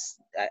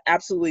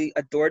absolutely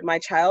adored my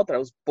child, but I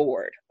was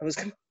bored. I was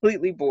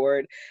completely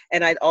bored.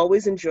 And I'd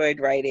always enjoyed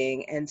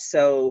writing. And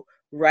so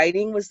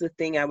writing was the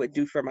thing I would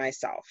do for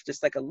myself,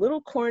 just like a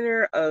little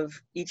corner of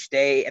each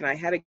day. And I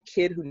had a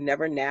kid who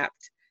never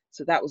napped,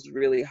 so that was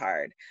really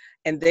hard.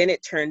 And then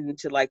it turned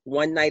into like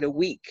one night a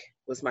week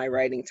was my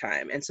writing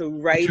time. And so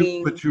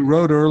writing. But you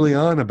wrote early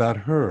on about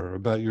her,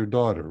 about your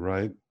daughter,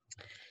 right?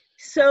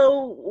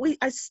 So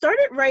I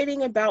started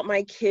writing about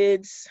my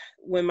kids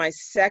when my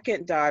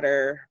second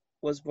daughter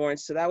was born.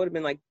 So that would have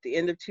been like the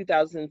end of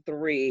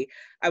 2003.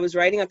 I was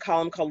writing a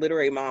column called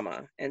Literary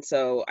Mama. And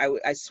so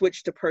I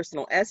switched to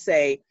personal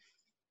essay.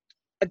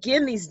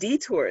 Again, these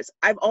detours.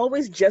 I've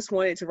always just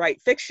wanted to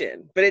write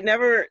fiction, but it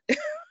never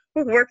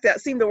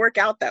seemed to work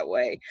out that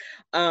way.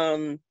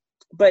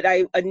 But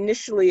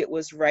initially it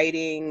was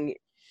writing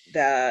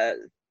I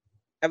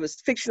was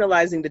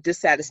fictionalizing the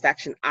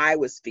dissatisfaction I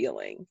was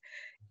feeling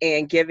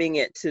and giving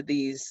it to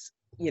these,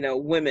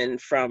 women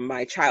from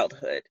my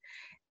childhood.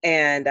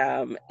 And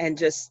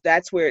just,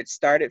 that's where it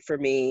started for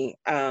me.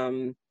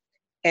 And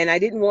I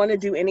didn't want to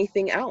do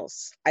anything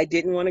else. I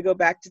didn't want to go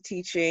back to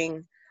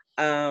teaching.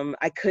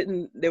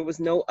 There was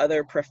no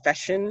other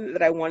profession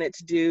that I wanted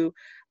to do.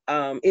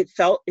 It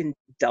felt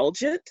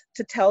indulgent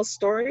to tell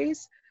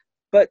stories,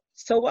 but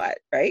so what,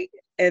 right?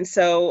 And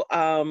so,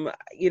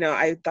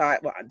 I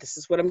thought, well, this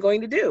is what I'm going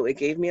to do. It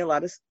gave me a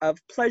lot of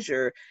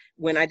pleasure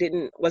when I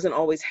wasn't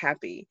always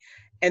happy.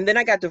 And then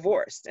I got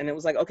divorced, and it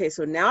was like, okay,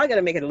 so now I got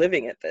to make a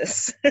living at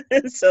this.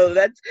 So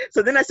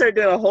then I started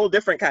doing a whole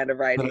different kind of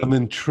writing. But I'm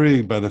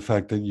intrigued by the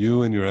fact that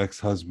you and your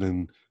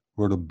ex-husband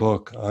wrote a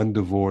book on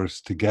divorce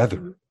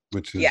together,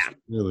 which is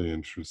really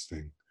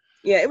interesting.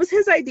 Yeah, it was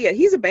his idea.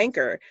 He's a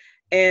banker.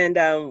 And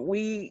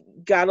we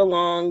got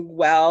along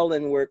well,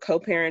 and we're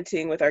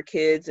co-parenting with our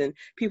kids. And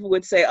people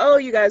would say, oh,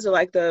 you guys are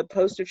like the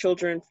poster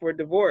children for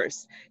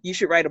divorce. You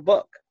should write a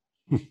book.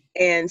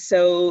 And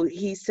so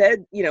he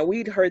said,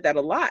 we'd heard that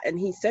a lot. And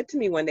he said to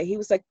me one day, he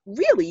was like,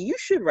 really, you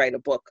should write a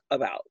book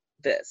about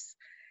this.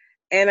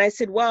 And I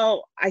said,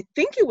 well, I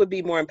think it would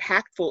be more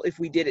impactful if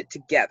we did it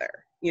together,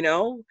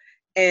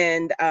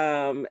 And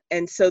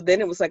so then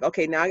it was like,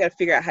 okay, now I got to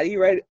figure out, how do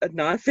you write a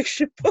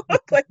nonfiction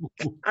book? Like,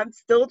 I'm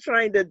still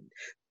trying to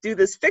do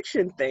this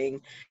fiction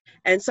thing.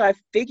 And so I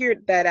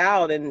figured that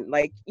out, and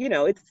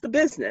it's the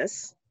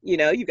business,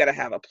 you got to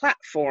have a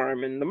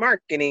platform and the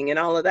marketing and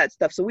all of that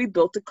stuff. So we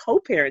built a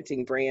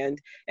co-parenting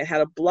brand and had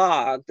a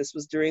blog. This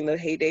was during the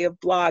heyday of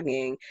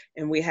blogging.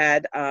 And we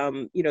had,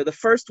 the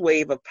first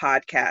wave of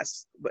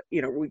podcasts,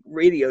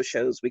 radio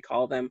shows, we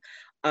call them.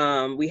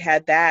 We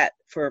had that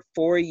for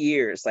 4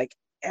 years, like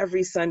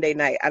every Sunday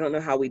night. I don't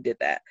know how we did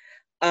that.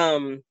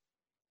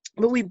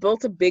 But we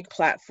built a big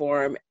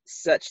platform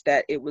such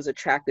that it was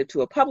attractive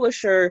to a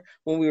publisher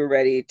when we were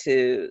ready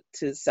to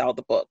sell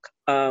the book.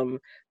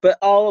 But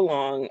all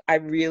along, I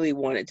really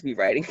wanted to be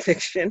writing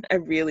fiction. I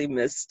really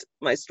missed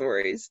my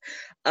stories.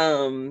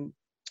 And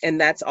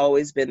that's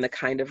always been the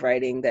kind of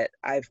writing that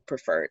I've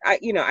preferred. I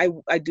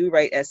do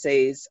write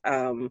essays,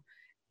 and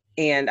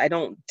I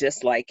don't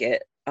dislike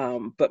it.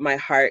 But my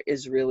heart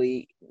is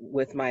really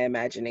with my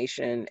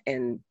imagination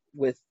and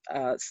with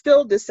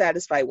still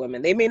dissatisfied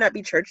women. They may not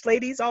be church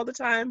ladies all the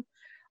time,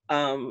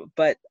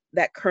 but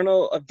that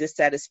kernel of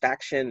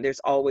dissatisfaction, there's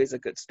always a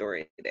good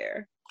story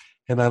there.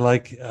 And I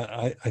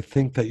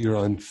think that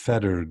you're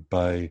unfettered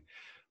by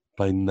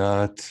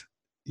not,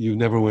 you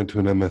never went to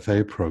an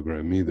MFA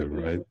program either,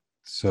 right?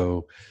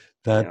 So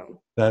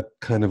that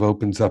kind of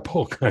opens up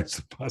all kinds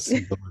of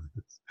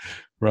possibilities,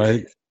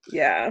 right?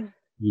 Yeah.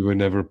 You were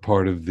never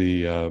part of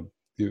the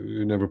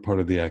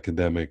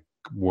academic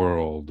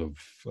world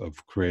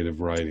of creative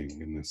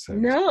writing in this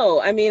sense.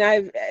 No, I mean,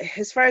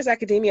 as far as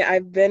academia,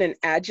 I've been an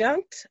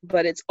adjunct,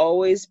 but it's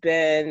always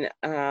been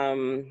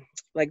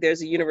like,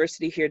 there's a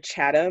university here,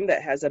 Chatham,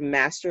 that has a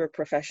Master of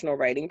Professional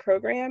Writing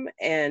program.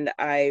 And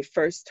I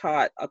first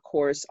taught a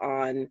course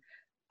on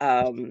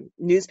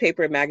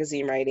newspaper and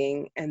magazine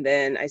writing. And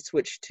then I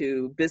switched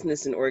to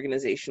business and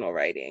organizational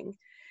writing.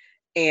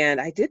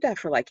 And I did that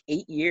for like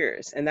 8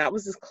 years. And that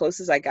was as close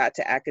as I got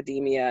to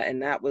academia.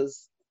 And that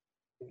was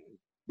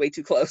way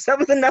too close. That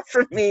was enough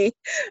for me.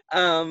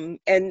 But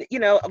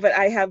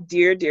I have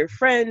dear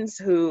friends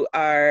who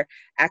are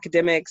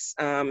academics.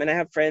 And I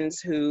have friends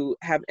who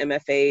have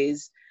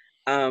MFAs,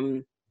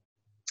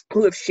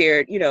 who have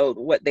shared,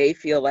 what they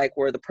feel like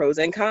were the pros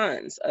and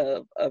cons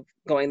of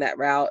going that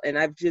route. And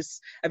I've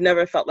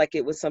never felt like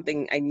it was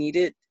something I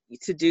needed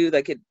to do.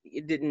 Like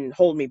it didn't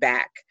hold me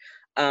back.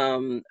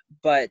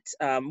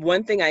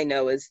 One thing I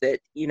know is that,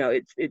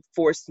 it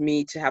forced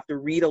me to have to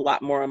read a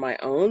lot more on my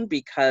own,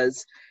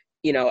 because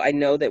I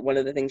know that one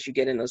of the things you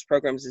get in those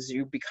programs is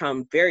you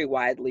become very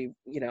widely,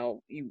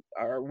 you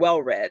are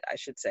well read, I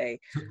should say.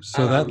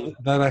 So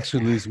that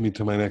actually leads me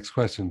to my next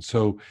question.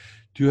 So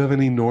do you have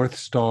any North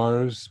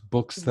Stars,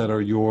 books that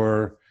are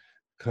your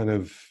kind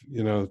of,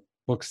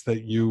 books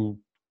that you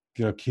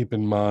keep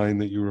in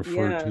mind, that you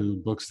refer Yeah. to,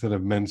 books that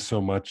have meant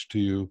so much to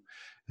you,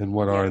 and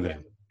what are they?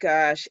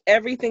 Gosh,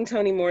 everything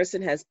Toni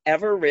Morrison has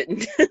ever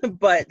written,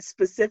 but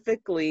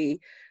specifically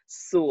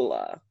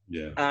Sula.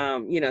 Yeah.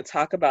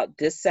 Talk about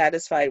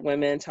dissatisfied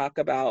women, talk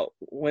about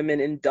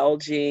women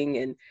indulging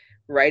and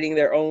writing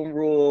their own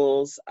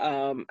rules.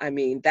 I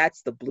mean,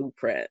 that's the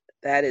blueprint.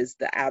 That is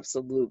the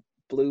absolute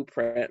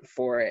blueprint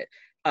for it.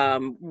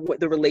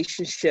 The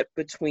relationship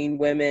between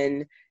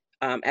women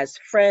as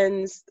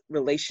friends,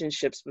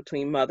 relationships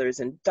between mothers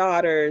and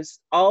daughters,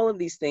 all of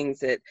these things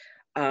that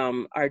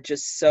are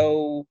just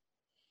so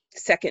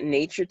second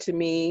nature to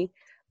me.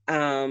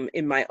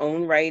 In my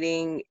own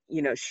writing,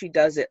 she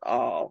does it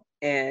all,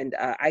 and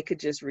I could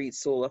just read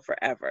Sula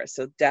forever.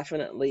 So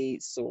definitely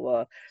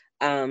Sula.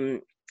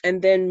 And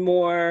then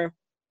more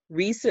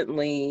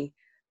recently,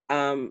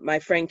 my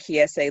friend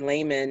Kiese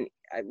Layman,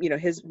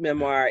 his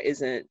memoir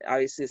isn't,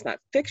 obviously it's not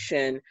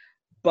fiction,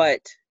 but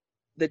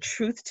the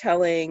truth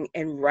telling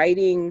and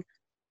writing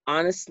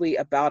honestly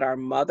about our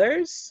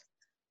mothers.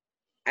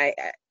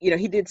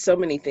 He did so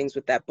many things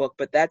with that book,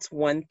 but that's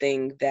one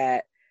thing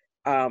that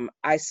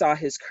I saw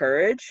his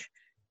courage,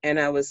 and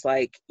I was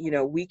like,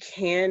 we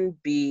can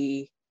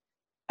be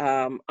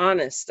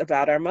honest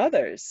about our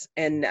mothers,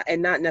 and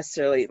not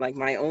necessarily like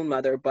my own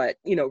mother, but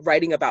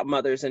writing about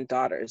mothers and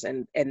daughters,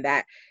 and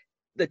that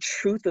the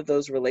truth of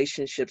those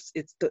relationships.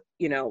 It's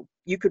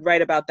you could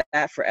write about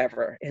that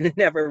forever and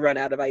never run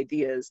out of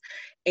ideas.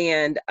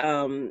 And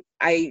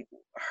I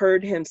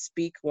heard him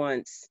speak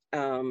once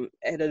at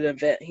an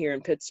event here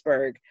in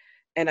Pittsburgh,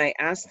 and I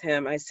asked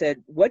him, I said,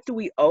 what do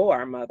we owe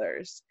our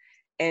mothers?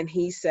 And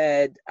he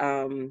said,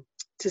 to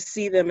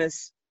see them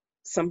as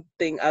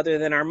something other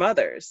than our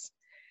mothers.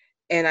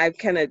 And I've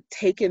kind of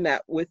taken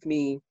that with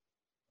me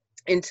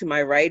into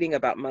my writing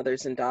about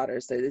mothers and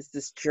daughters, that it's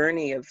this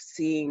journey of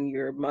seeing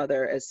your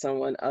mother as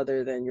someone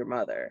other than your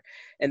mother,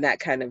 and that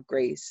kind of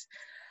grace.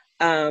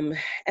 And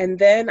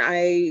then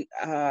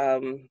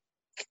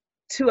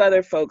two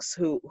other folks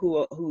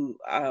who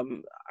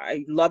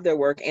I love their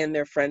work, and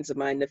they're friends of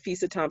mine.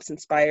 Nafisa Thompson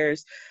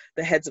Spires,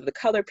 The Heads of the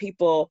Color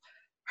People.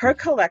 Her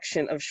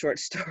collection of short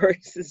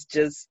stories is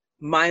just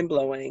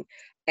mind-blowing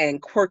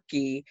and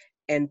quirky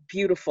and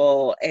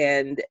beautiful.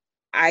 And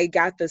I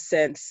got the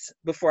sense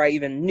before I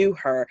even knew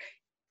her,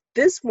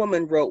 this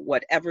woman wrote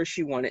whatever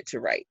she wanted to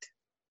write.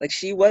 Like,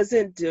 she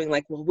wasn't doing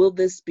like, well, will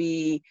this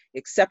be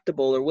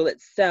acceptable, or will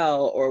it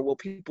sell, or will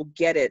people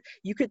get it?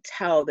 You could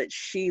tell that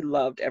she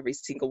loved every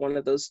single one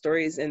of those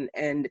stories,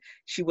 and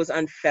she was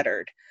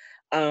unfettered.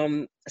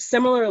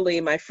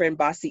 Similarly, my friend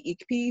Basi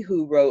Ikpi,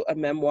 who wrote a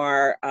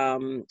memoir,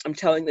 I'm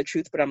Telling the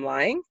Truth, But I'm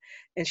Lying.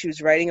 And she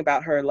was writing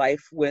about her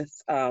life with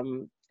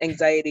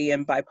anxiety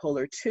and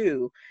bipolar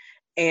 2.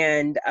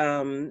 And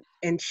I've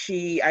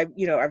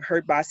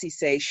heard Basi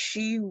say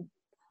she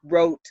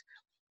wrote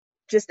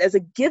just as a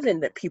given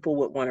that people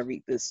would want to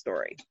read this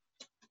story.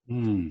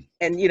 And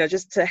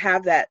just to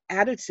have that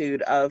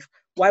attitude of,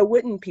 why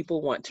wouldn't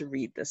people want to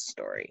read this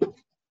story?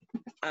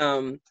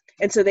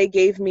 And so they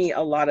gave me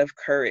a lot of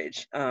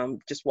courage,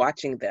 just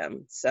watching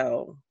them.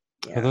 So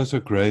yeah. Oh, those are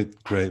great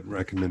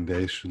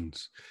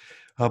recommendations.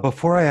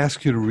 Before I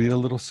ask you to read a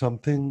little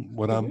something,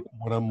 what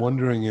I'm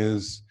wondering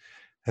is,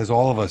 as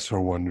all of us are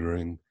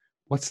wondering,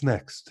 what's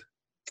next?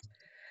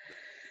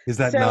 Is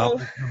that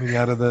novel coming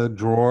out of the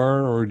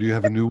drawer, or do you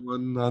have a new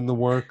one on the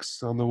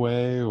works, on the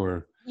way,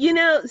 or?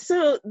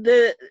 So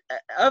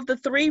of the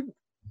three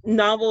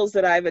novels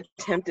that I've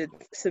attempted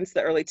since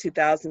the early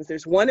 2000s,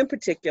 there's one in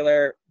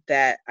particular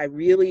that I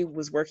really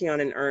was working on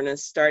in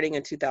earnest starting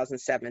in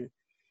 2007.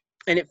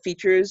 And it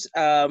features,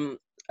 the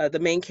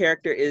main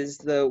character is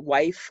the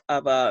wife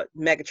of a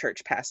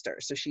megachurch pastor.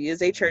 So she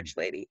is a church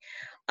lady.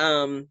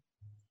 And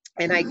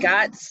I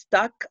got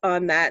stuck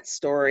on that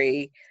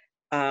story,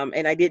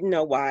 and I didn't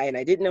know why, and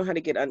I didn't know how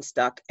to get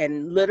unstuck.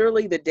 And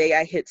literally the day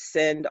I hit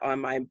send on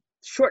my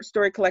short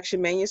story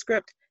collection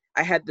manuscript,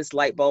 I had this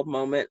light bulb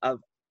moment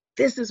of,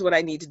 this is what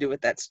I need to do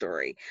with that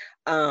story.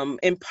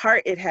 In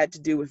part, it had to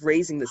do with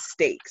raising the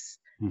stakes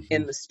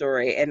in the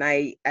story. And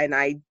I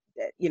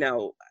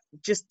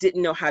just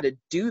didn't know how to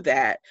do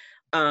that.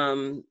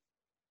 And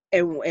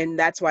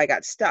that's why I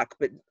got stuck.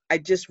 But I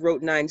just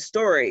wrote 9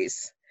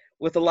 stories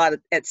with a lot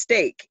at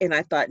stake. And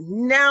I thought,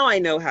 now I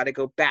know how to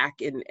go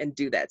back and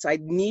do that. So I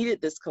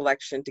needed this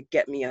collection to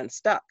get me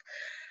unstuck.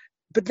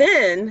 But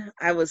then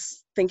I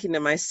was thinking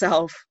to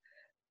myself,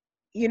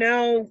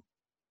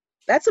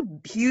 that's a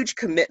huge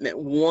commitment,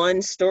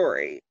 one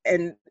story,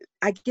 and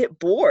I get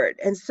bored.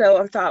 And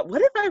so I thought,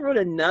 what if I wrote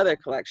another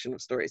collection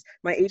of stories?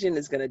 My agent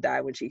is going to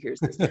die when she hears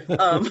this.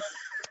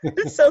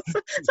 So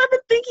I've been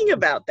thinking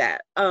about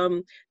that.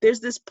 There's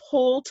this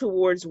pull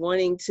towards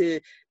wanting to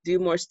do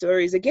more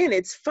stories. Again,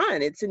 it's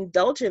fun. It's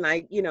indulgent.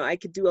 I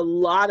could do a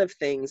lot of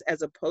things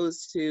as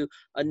opposed to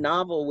a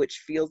novel,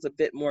 which feels a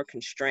bit more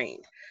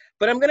constrained.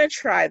 But I'm going to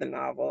try the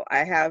novel.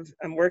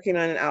 I'm working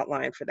on an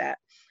outline for that.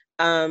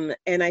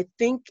 And I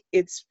think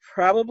it's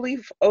probably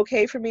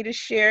okay for me to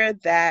share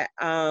that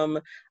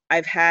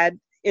I've had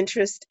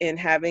interest in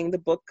having the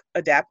book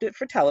adapted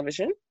for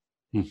television.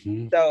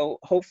 Mm-hmm. So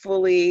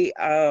hopefully,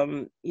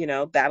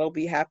 that'll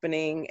be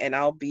happening, and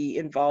I'll be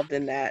involved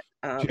in that.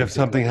 Do you have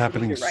something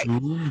happening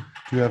soon?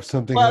 Do you have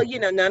something? Well,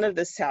 none of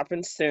this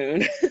happens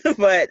soon,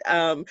 but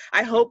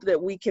I hope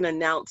that we can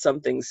announce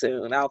something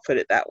soon. I'll put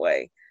it that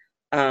way.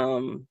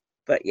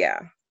 But yeah.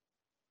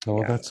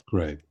 Oh, that's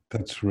great.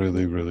 That's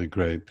really, really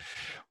great.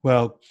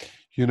 Well,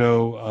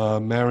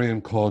 Marion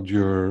called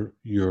your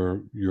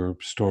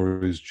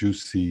stories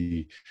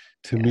juicy.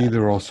 To me,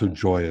 they're also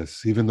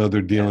joyous, even though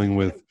they're dealing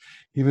with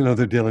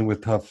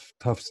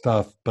tough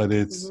stuff. But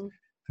there's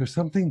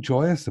something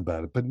joyous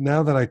about it. But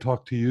now that I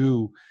talk to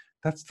you,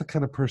 that's the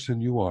kind of person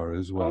you are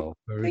as well.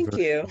 Very, thank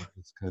very you.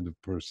 joyous kind of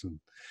person.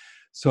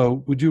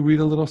 So, would you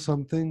read a little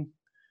something?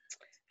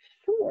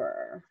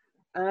 Sure.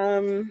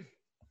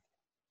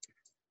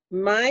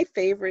 My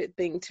favorite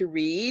thing to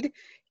read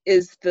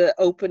is the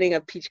opening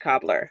of Peach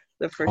Cobbler,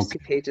 the first 2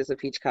 pages of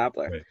Peach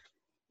Cobbler. Right.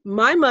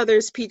 My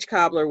mother's peach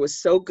cobbler was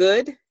so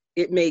good,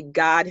 it made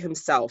God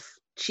himself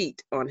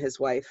cheat on his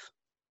wife.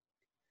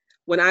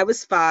 When I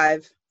was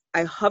 5,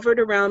 I hovered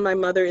around my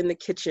mother in the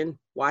kitchen,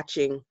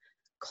 watching,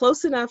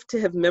 close enough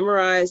to have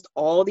memorized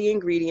all the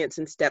ingredients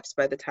and steps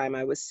by the time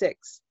I was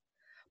 6,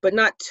 but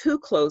not too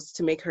close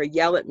to make her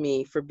yell at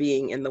me for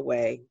being in the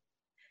way,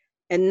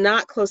 and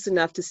not close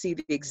enough to see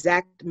the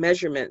exact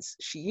measurements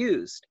she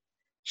used.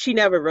 She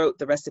never wrote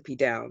the recipe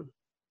down.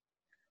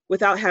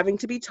 Without having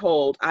to be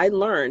told, I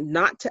learned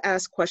not to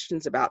ask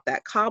questions about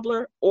that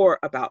cobbler or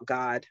about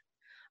God.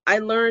 I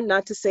learned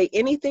not to say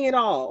anything at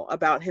all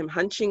about him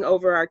hunching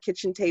over our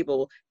kitchen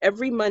table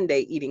every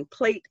Monday, eating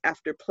plate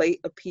after plate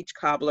of peach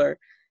cobbler,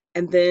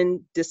 and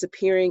then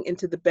disappearing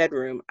into the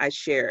bedroom I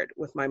shared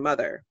with my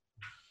mother.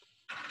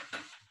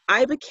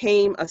 I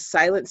became a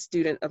silent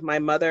student of my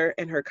mother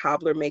and her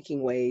cobbler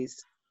making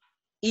ways.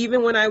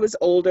 Even when I was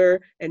older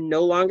and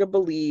no longer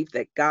believed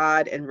that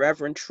God and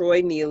Reverend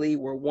Troy Neely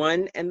were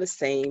one and the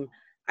same,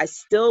 I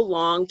still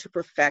longed to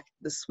perfect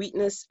the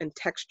sweetness and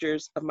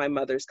textures of my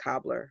mother's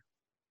cobbler.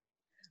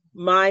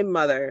 My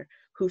mother,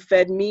 who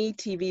fed me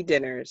TV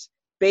dinners,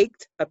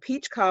 baked a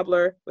peach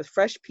cobbler with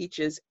fresh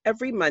peaches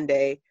every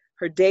Monday,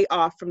 her day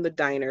off from the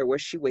diner where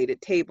she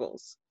waited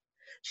tables.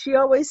 She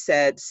always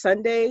said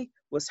Sunday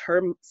was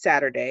her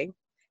Saturday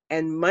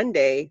and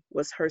Monday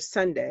was her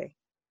Sunday.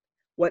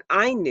 What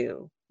I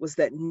knew was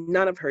that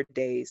none of her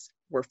days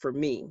were for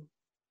me.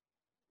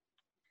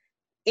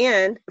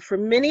 And for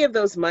many of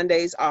those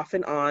Mondays off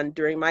and on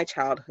during my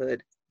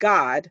childhood,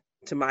 God,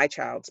 to my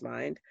child's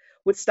mind,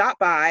 would stop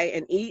by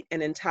and eat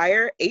an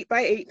entire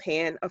 8x8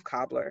 pan of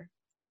cobbler.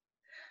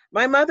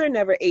 My mother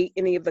never ate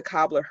any of the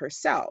cobbler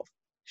herself.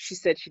 She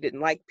said she didn't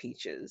like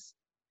peaches.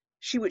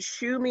 She would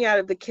shoo me out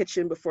of the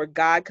kitchen before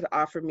God could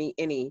offer me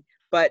any,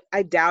 but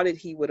I doubted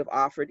he would have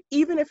offered,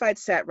 even if I'd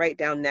sat right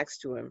down next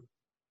to him.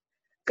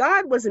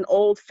 God was an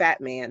old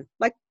fat man,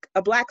 like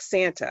a black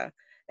Santa,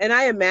 and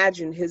I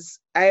imagined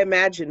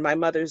my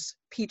mother's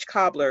peach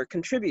cobbler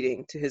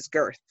contributing to his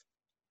girth.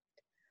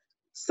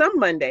 Some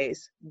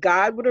Mondays,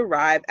 God would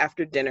arrive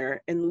after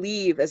dinner and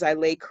leave as I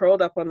lay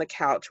curled up on the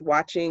couch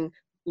watching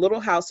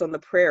Little House on the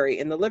Prairie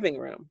in the living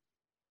room.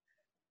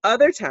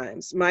 Other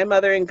times, my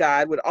mother and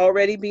God would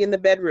already be in the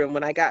bedroom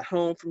when I got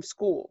home from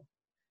school.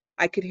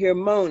 I could hear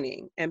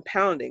moaning and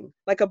pounding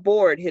like a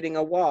board hitting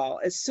a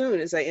wall as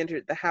soon as I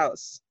entered the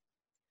house.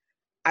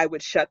 I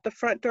would shut the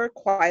front door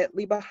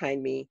quietly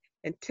behind me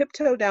and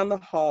tiptoe down the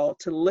hall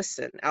to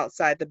listen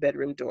outside the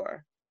bedroom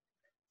door.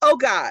 "Oh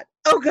God,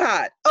 oh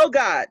God, oh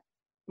God,"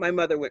 my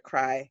mother would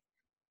cry.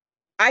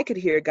 I could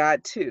hear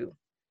God too,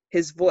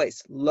 his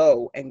voice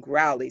low and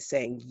growly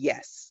saying,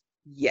 "Yes,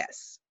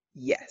 yes,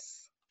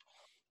 yes."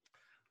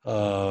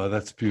 Oh,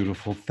 that's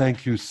beautiful.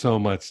 Thank you so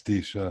much,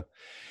 Deesha.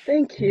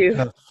 Thank you.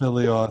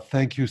 Philyaw,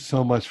 thank you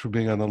so much for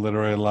being on The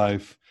Literary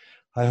Life.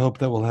 I hope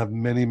that we'll have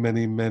many,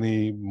 many,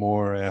 many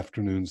more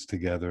afternoons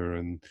together.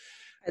 And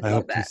I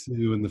hope to see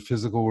you in the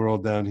physical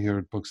world down here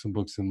at Books and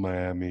Books in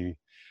Miami.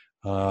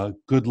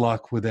 Good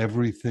luck with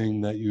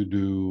everything that you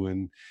do.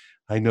 And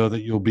I know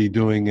that you'll be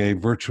doing a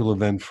virtual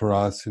event for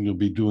us, and you'll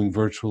be doing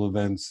virtual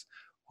events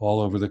all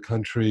over the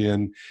country.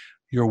 And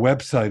your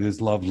website is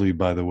lovely,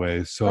 by the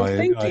way. So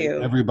thank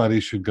you. Everybody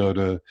should go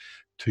to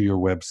your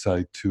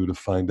website too to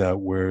find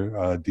out where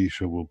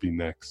Deesha will be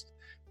next.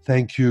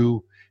 Thank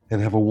you,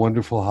 and have a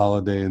wonderful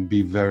holiday, and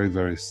be very,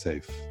 very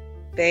safe.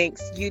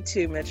 Thanks. You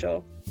too,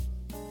 Mitchell.